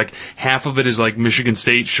 and there's like half of it is like Michigan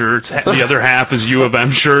State shirts, the other half is U of M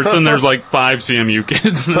shirts, and there's like 5 CMU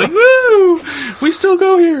kids. And like, woo, we still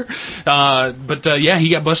go here. Yeah, he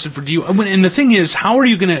got busted for DUI. And the thing is, how are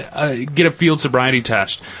you gonna get a field sobriety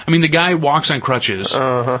test? I mean, the guy walks on crutches,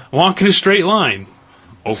 walk in a straight line.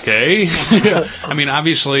 Okay. I mean,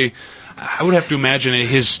 obviously, I would have to imagine at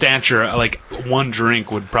his stature, like one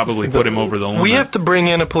drink would probably put him over the limit. We have to bring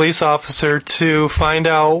in a police officer to find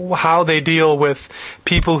out how they deal with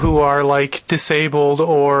people who are like disabled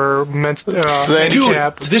or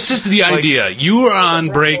handicapped. Dude, this is the idea. You are on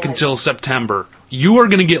break until September. You are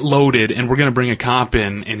going to get loaded, and we're going to bring a cop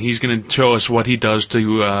in, and he's going to show us what he does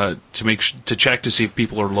to check to see if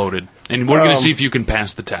people are loaded, and we're going to see if you can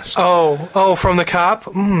pass the test. Oh, from the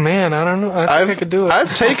cop? Man, I don't know. I think I could do it.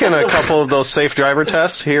 I've taken a couple of those safe driver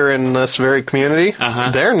tests here in this very community.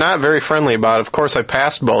 They're not very friendly about it. Of course, I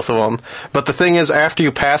passed both of them. But the thing is, after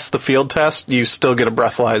you pass the field test, you still get a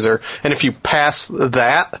breathalyzer. And if you pass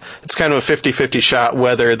that, it's kind of a 50-50 shot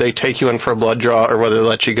whether they take you in for a blood draw or whether they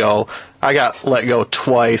let you go. I got let go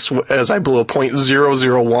twice as I blew a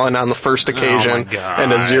 .001 on the first occasion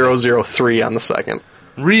and a .003 on the second.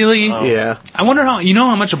 Really? Yeah. I wonder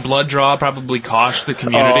how much a blood draw probably costs the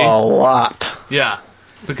community? A lot. Yeah,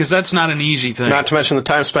 because that's not an easy thing. Not to mention the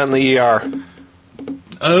time spent in the ER.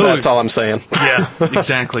 Oh, That's all I'm saying. Yeah,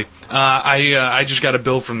 exactly. I just got a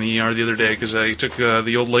bill from the ER the other day because I took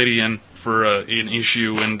the old lady in for an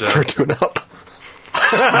issue and For tune-up.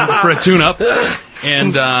 for a tune-up,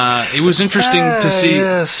 and it was interesting to see.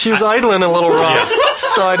 Yes, she was idling a little rough,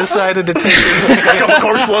 so I decided to take her. Couple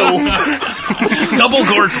quarts low. Double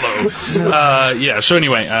quarts low. Yeah. So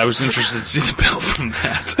anyway, I was interested to see the bill from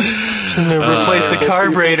that. Shouldn't have replaced the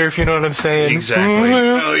carburetor, if you know what I'm saying. Exactly.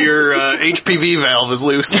 Oh, your HPV valve is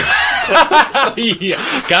loose. Yeah.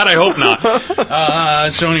 God, I hope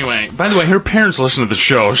not. So anyway, by the way, her parents listen to the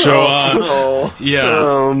show, so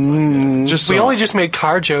yeah. Just We so- only just made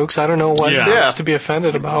car jokes. I don't know what Yeah. to be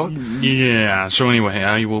offended about. Yeah. So anyway,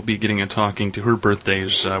 I will be getting a talking to her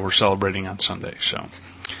birthdays. We're celebrating on Sunday, so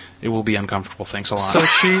it will be uncomfortable. Thanks a lot.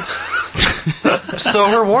 So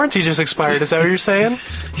her warranty just expired. Is that what you're saying?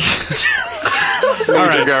 All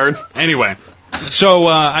right. Guard. Anyway, so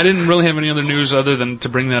I didn't really have any other news other than to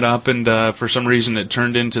bring that up, and for some reason it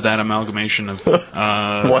turned into that amalgamation of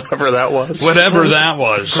Whatever that was. whatever that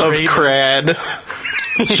was. Of crad.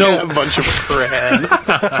 So, A bunch of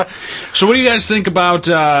crad. so what do you guys think about?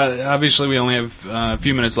 Obviously, we only have a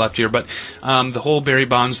few minutes left here, but the whole Barry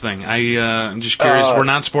Bonds thing. I'm just curious. We're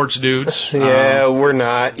not sports dudes. Yeah, we're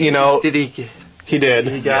not. You know, Did he? he did.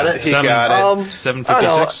 He got it? He got it.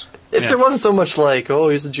 756. If there wasn't so much like, oh,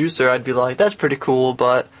 he's a juicer, I'd be like, that's pretty cool.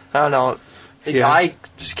 But I don't know. Yeah. I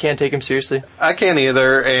just can't take him seriously. I can't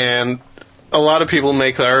either, and a lot of people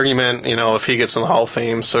make the argument, you know, if he gets in the Hall of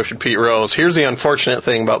Fame, so should Pete Rose. Here's the unfortunate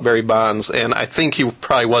thing about Barry Bonds, and I think he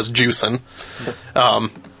probably was juicing.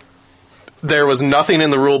 there was nothing in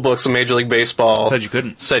the rule books of Major League Baseball said you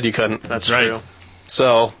couldn't. That's right. True.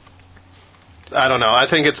 So, I don't know. I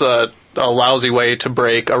think it's a lousy way to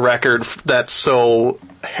break a record that's so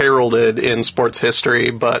heralded in sports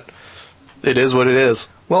history, but it is what it is.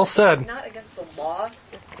 Well said. Not against the law.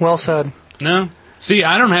 Well said. No. See,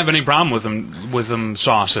 I don't have any problem with them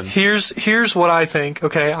saucing. Here's what I think.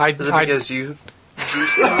 Okay, Is it because you?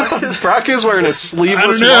 Brock is wearing a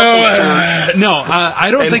sleeveless muscle shirt.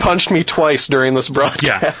 I don't and think punched me twice during this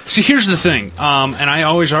broadcast. Yeah. See, here's the thing, and I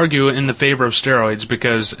always argue in the favor of steroids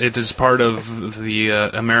because it is part of the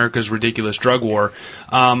America's ridiculous drug war.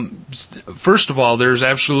 First of all, there's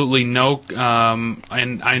absolutely no,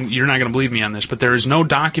 and you're not going to believe me on this, but there is no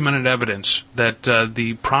documented evidence that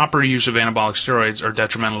the proper use of anabolic steroids are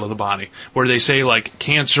detrimental to the body. Where they say like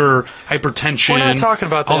cancer, hypertension, we're not talking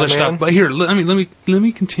about that, all this stuff. But here, let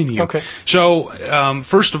me continue. Okay. So,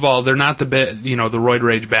 first of all, they're not the roid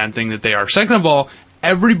rage bad thing that they are. Second of all,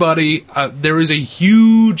 everybody, there is a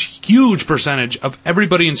huge percentage of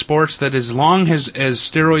everybody in sports that as long as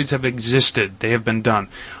steroids have existed, they have been done.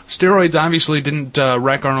 Steroids obviously didn't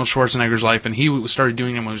wreck Arnold Schwarzenegger's life, and he started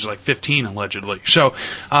doing them when he was like 15, allegedly. So,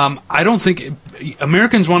 I don't think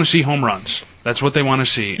Americans want to see home runs. That's what they want to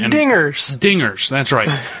see. And dingers, that's right.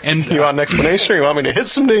 And you want an explanation, or you want me to hit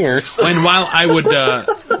some dingers? And while I would, and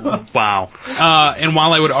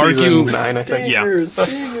while I would argue, Season 9, I think.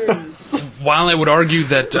 Dingers. While I would argue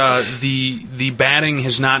that the batting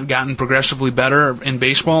has not gotten progressively better in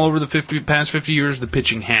baseball over the past 50 years, the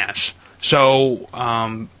pitching has. So,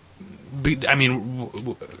 I think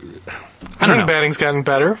batting's gotten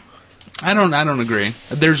better. I don't agree.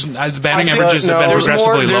 There's the batting averages have been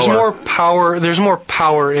progressively lower. There's more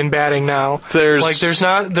power in batting now. There's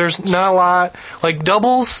not a lot like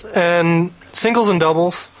doubles and singles and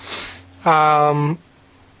doubles. I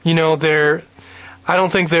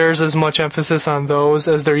don't think there's as much emphasis on those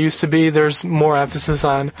as there used to be. There's more emphasis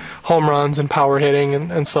on home runs and power hitting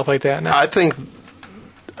and stuff like that now. I think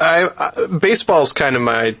baseball's kind of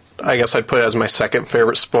I guess I'd put it as my second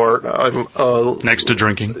favorite sport. Next to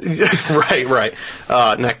drinking. Right.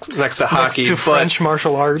 Next to hockey. Next to French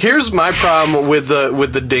martial arts. Here's my problem with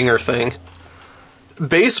the dinger thing.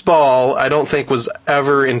 Baseball, I don't think, was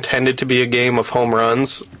ever intended to be a game of home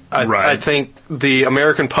runs. I think the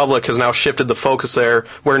American public has now shifted the focus there,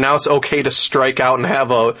 where now it's okay to strike out and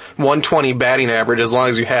have a 120 batting average as long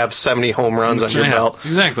as you have 70 home runs on your belt.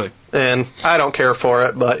 Exactly. And I don't care for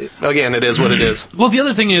it, but again, it is what it is. Well, the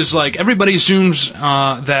other thing is, like, everybody assumes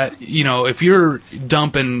that, if you're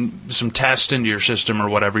dumping some test into your system or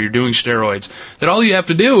whatever, you're doing steroids, that all you have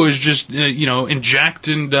to do is just, inject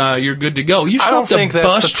and you're good to go. You I don't think that's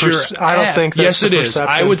I don't think that's the perception. Yes, it is.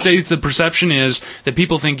 I would say the perception is that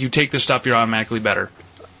people think you take this stuff, you're automatically better.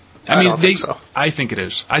 I don't think so. I think it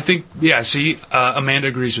is. I think, Amanda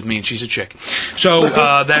agrees with me, and she's a chick. So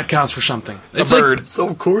that counts for something. It's a bird. So,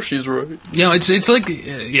 of course, she's right. It's like,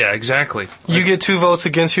 exactly. You get 2 votes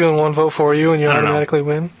against you and 1 vote for you, and you automatically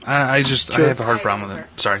win? I have a hard problem with it.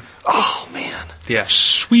 Sorry. Oh, man. Yeah,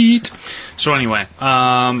 sweet. So anyway,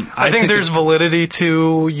 I think there's validity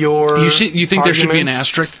to your You think arguments. There should be an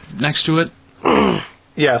asterisk next to it?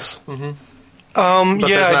 Yes. Mm-hmm. But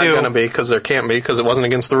there's not going to be, because there can't be, because it wasn't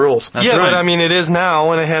against the rules. That's right. But it is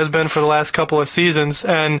now, and it has been for the last couple of seasons.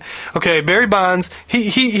 And okay, Barry Bonds,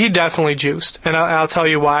 he definitely juiced, and I'll tell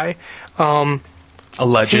you why.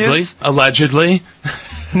 Allegedly.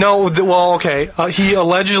 No, he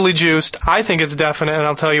allegedly juiced. I think it's definite, and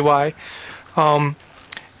I'll tell you why.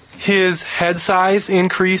 His head size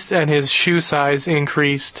increased and his shoe size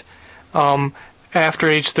increased. After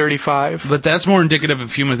age 35. But that's more indicative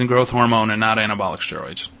of human growth hormone and not anabolic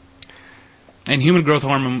steroids. And human growth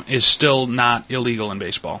hormone is still not illegal in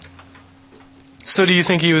baseball. So do you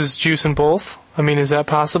think he was juicing both? Is that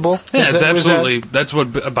possible? Yeah, that's what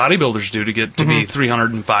bodybuilders do to get to be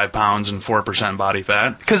 305 pounds and 4% body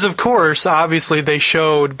fat. Because, of course, obviously, they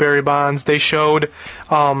showed Barry Bonds, they showed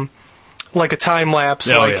like a time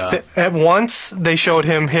lapse. At once, they showed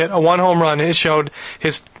him hit a 1 home run. It showed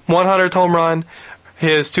his 100th home run,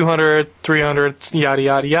 his 200th, 300th, yada,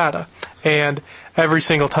 yada, yada. And every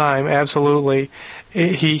single time, absolutely,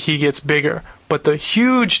 he gets bigger. But the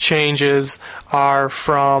huge changes are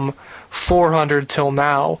from 400 till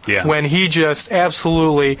now, when he just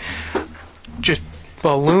absolutely just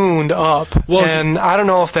ballooned up. Well, and I don't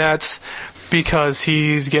know if that's because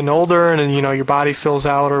he's getting older and your body fills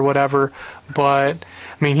out or whatever, but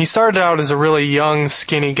he started out as a really young,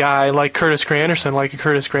 skinny guy, like Curtis Granderson, like a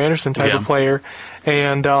Curtis Granderson type of player.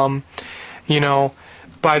 And,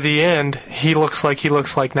 by the end, he looks like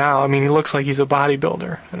now. He looks like he's a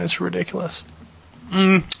bodybuilder, and it's ridiculous.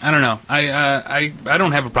 I don't know. I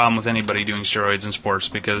don't have a problem with anybody doing steroids in sports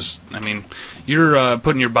because, I mean, you're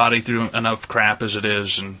putting your body through enough crap as it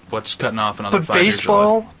is, and what's cutting off another but 5 years of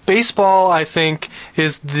life. Baseball, I think,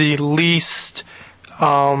 is the least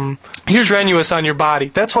strenuous on your body.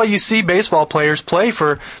 That's why you see baseball players play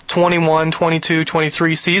for 21, 22,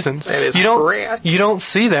 23 seasons. That is correct. You don't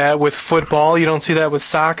see that with football. You don't see that with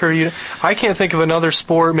soccer. I can't think of another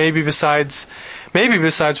sport, maybe besides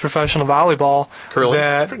professional volleyball. Curling.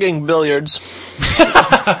 Freaking billiards.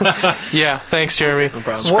 Yeah, thanks, Jeremy. No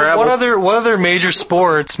problem. What other major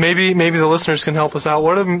sports? Maybe the listeners can help us out.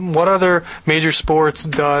 What other major sports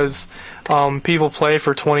does people play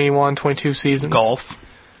for 21, 22 seasons? Golf.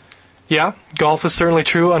 Yeah, golf is certainly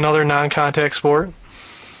true. Another non-contact sport.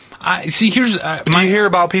 Do you hear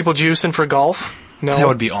about people juicing for golf? No. That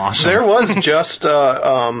would be awesome. There was just,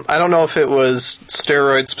 I don't know if it was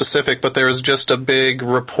steroid specific, but there was just a big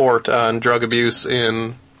report on drug abuse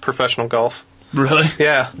in professional golf. Really?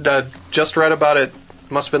 Yeah, just read about it.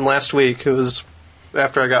 Must have been last week. It was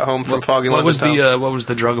after I got home from Foggy London. What was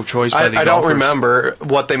the drug of choice by the I golfers? don't remember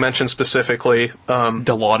what they mentioned specifically.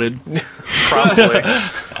 Dilaudid? Probably.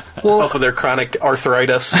 Help with their chronic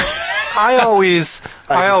arthritis. I always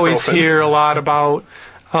hear a lot about,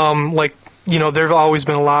 there have always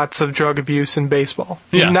been lots of drug abuse in baseball.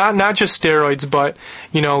 Yeah. Not just steroids, but,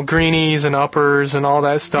 greenies and uppers and all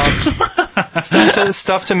that stuff.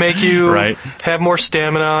 stuff to make you have more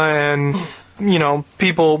stamina and,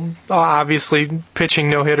 people obviously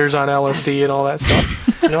pitching no-hitters on LSD and all that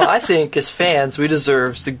stuff. I think as fans, we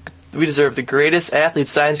deserve the greatest athlete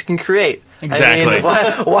science can create. Exactly.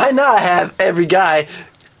 I mean, why not have every guy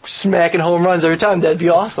smacking home runs every time? That'd be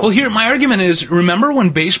awesome. Well, here, my argument is, remember when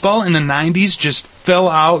baseball in the 90s just fell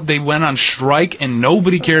out? They went on strike and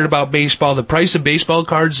nobody cared about baseball. The price of baseball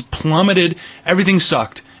cards plummeted. Everything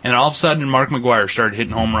sucked. And all of a sudden, Mark McGwire started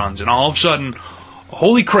hitting home runs. And all of a sudden,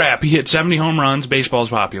 holy crap, he hit 70 home runs. Baseball's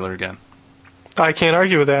popular again. I can't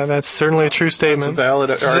argue with that. That's certainly a true statement. That's a valid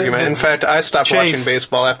argument. In fact, I stopped watching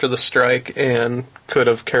baseball after the strike and could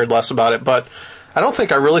have cared less about it. But I don't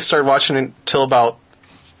think I really started watching it until about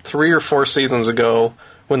 3 or 4 seasons ago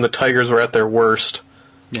when the Tigers were at their worst.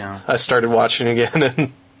 Yeah, I started watching again,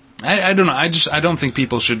 and I don't know. I don't think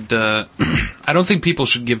people should. I don't think people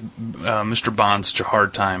should give Mr. Bond such a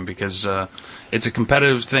hard time because it's a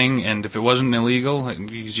competitive thing, and if it wasn't illegal,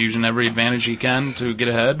 he's using every advantage he can to get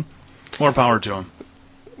ahead. More power to him.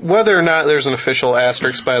 Whether or not there's an official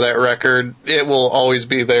asterisk by that record, it will always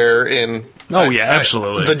be there in.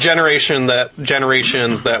 Absolutely. The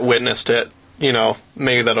generations that witnessed it.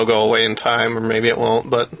 Maybe that'll go away in time, or maybe it won't,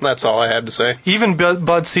 but that's all I had to say. Even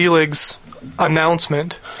Bud Selig's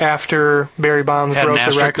announcement after Barry Bonds broke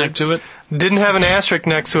the record next to it? Didn't have an asterisk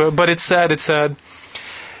next to it, but it said,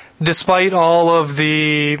 despite all of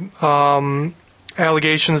the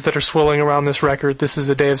allegations that are swirling around this record, this is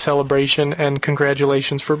a day of celebration, and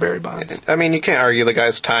congratulations for Barry Bonds. I mean, you can't argue the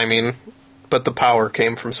guy's timing, but the power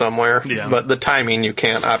came from somewhere. Yeah. But the timing, you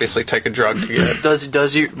can't obviously take a drug to get.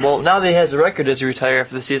 Does he? Well, now that he has the record, does he retire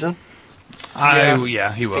after the season?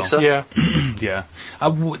 Yeah, he will. Think so? Yeah. Yeah.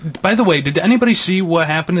 By the way, did anybody see what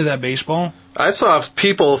happened to that baseball? I saw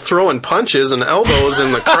people throwing punches and elbows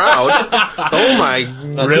in the crowd. Oh my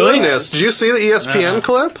goodness! Did you see the ESPN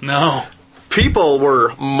clip? No. People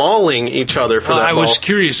were mauling each other for that ball. I was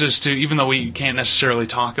curious as to, even though we can't necessarily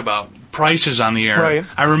talk about prices on the air, right.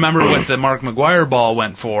 I remember what the Mark McGwire ball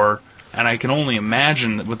went for, and I can only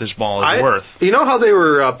imagine what this ball is worth. You know how they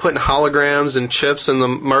were putting holograms and chips in the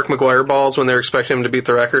Mark McGwire balls when they were expecting him to beat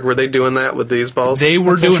the record? Were they doing that with these balls? They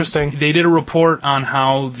were That's interesting. They did a report on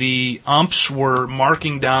how the umps were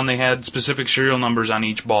marking down. They had specific serial numbers on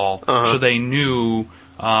each ball, so they knew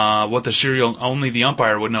what the serial. Only the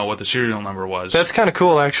umpire would know what the serial number was. That's kind of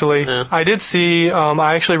cool, actually. Yeah. I did see.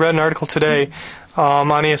 I actually read an article today on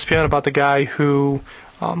ESPN about the guy who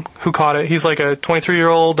caught it. He's like a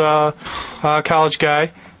 23-year-old college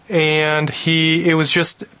guy, and it was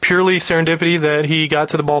just purely serendipity that he got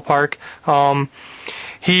to the ballpark.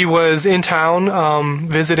 He was in town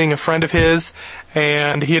visiting a friend of his,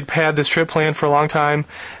 and he had this trip planned for a long time,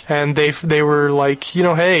 and they were like,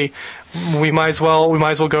 hey, we might as well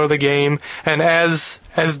go to the game. And as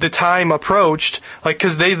the time approached,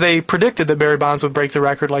 because they predicted that Barry Bonds would break the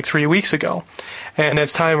record 3 weeks ago, and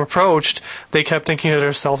as time approached, they kept thinking to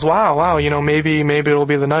themselves, wow, maybe it'll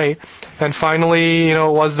be the night. And finally, it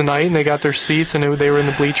was the night, and they got their seats, and they were in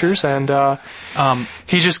the bleachers, and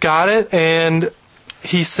he just got it. And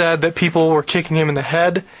he said that people were kicking him in the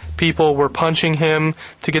head, people were punching him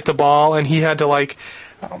to get the ball, and he had to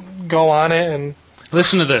go on it and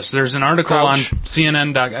Listen to this. There's an article on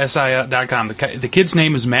CNN.si.com. The kid's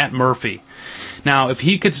name is Matt Murphy. Now, if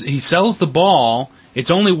he sells the ball,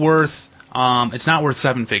 it's only worth. It's not worth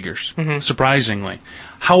 7 figures, surprisingly.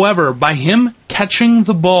 However, by him catching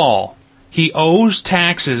the ball, he owes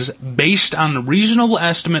taxes based on the reasonable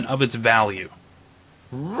estimate of its value.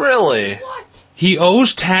 Really? What? He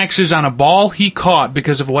owes taxes on a ball he caught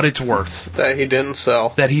because of what it's worth. That he didn't sell.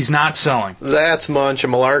 That he's not selling. That's a bunch of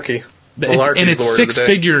malarkey. And it's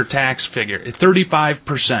 6-figure tax figure,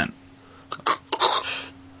 35%.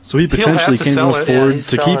 So he potentially can't afford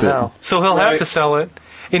to keep it. So he'll have to sell it.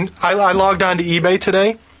 I logged on to eBay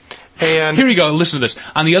today. And here you go. Listen to this.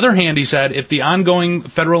 On the other hand, he said, if the ongoing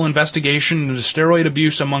federal investigation into steroid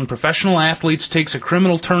abuse among professional athletes takes a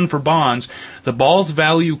criminal turn for Bonds, the ball's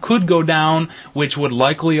value could go down, which would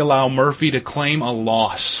likely allow Murphy to claim a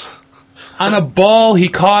loss. On a ball he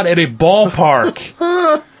caught at a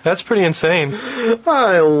ballpark. That's pretty insane.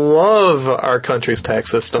 I love our country's tax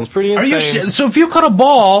system. It's pretty insane. So if you caught a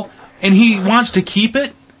ball and he wants to keep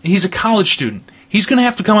it, he's a college student. He's going to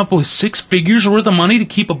have to come up with 6 figures worth of money to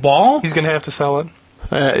keep a ball? He's going to have to sell it.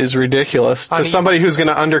 That is ridiculous. To somebody who's going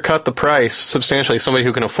to undercut the price substantially, somebody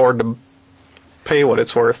who can afford to pay what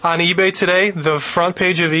it's worth. On eBay today, the front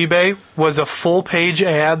page of eBay was a full-page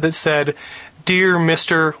ad that said, "Dear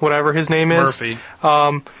Mr. whatever his name is, Murphy,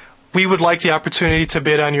 we would like the opportunity to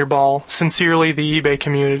bid on your ball. Sincerely, the eBay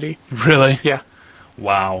community." Really? Yeah.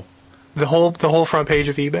 Wow. The whole front page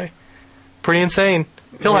of eBay. Pretty insane.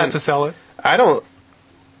 He'll have to sell it. I don't...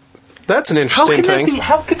 That's an interesting thing.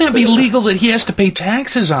 How can that be legal that he has to pay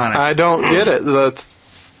taxes on it? I don't get it.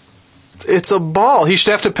 It's a ball. He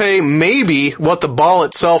should have to pay maybe what the ball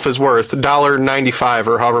itself is worth, $1.95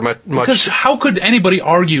 or however much. Because how could anybody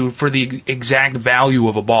argue for the exact value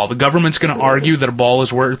of a ball? The government's going to argue that a ball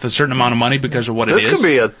is worth a certain amount of money because of what it is? This could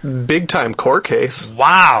be a big-time court case.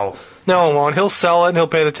 Wow. No, it won't. He'll sell it, and he'll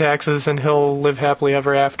pay the taxes, and he'll live happily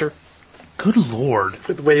ever after. Good Lord.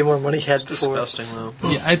 With way more money he had before. Disgusting, though.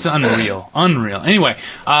 Yeah, it's unreal. Unreal. Anyway,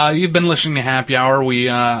 you've been listening to Happy Hour. We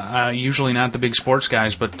usually not the big sports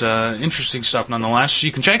guys, but interesting stuff nonetheless.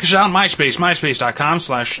 You can check us out on MySpace,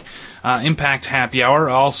 myspace.com/Impact Happy Hour.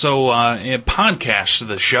 Also, podcasts of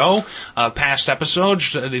the show, past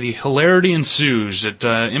episodes. The hilarity ensues at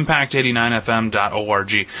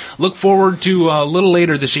impact89fm.org. Look forward to a little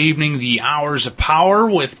later this evening, the Hours of Power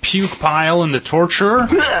with Puke Pile and the Torturer.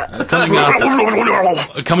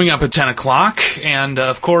 Coming up at 10 o'clock. And,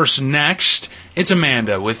 of course, next, it's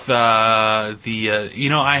Amanda with I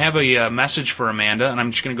have a message for Amanda, and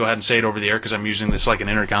I'm just going to go ahead and say it over the air because I'm using this like an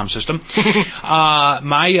intercom system.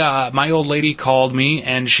 My old lady called me,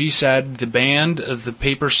 and she said the band, the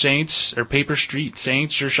Paper Saints, or Paper Street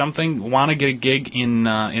Saints or something, want to get a gig in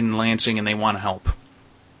Lansing, and they want to help.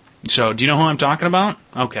 So, do you know who I'm talking about?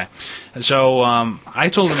 Okay. So, I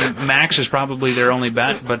told them Max is probably their only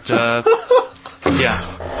bet, but, yeah.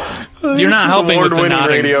 You're not helping with the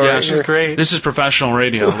nodding. Radio, yeah, this is great. This is professional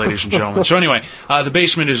radio, ladies and gentlemen. So anyway, the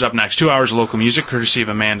Basement is up next. 2 hours of local music, courtesy of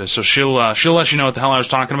Amanda. So she'll let you know what the hell I was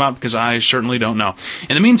talking about, because I certainly don't know.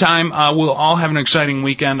 In the meantime, we'll all have an exciting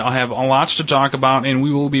weekend. I'll have lots to talk about, and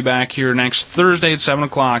we will be back here next Thursday at 7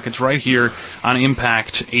 o'clock. It's right here on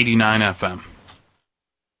Impact 89 FM.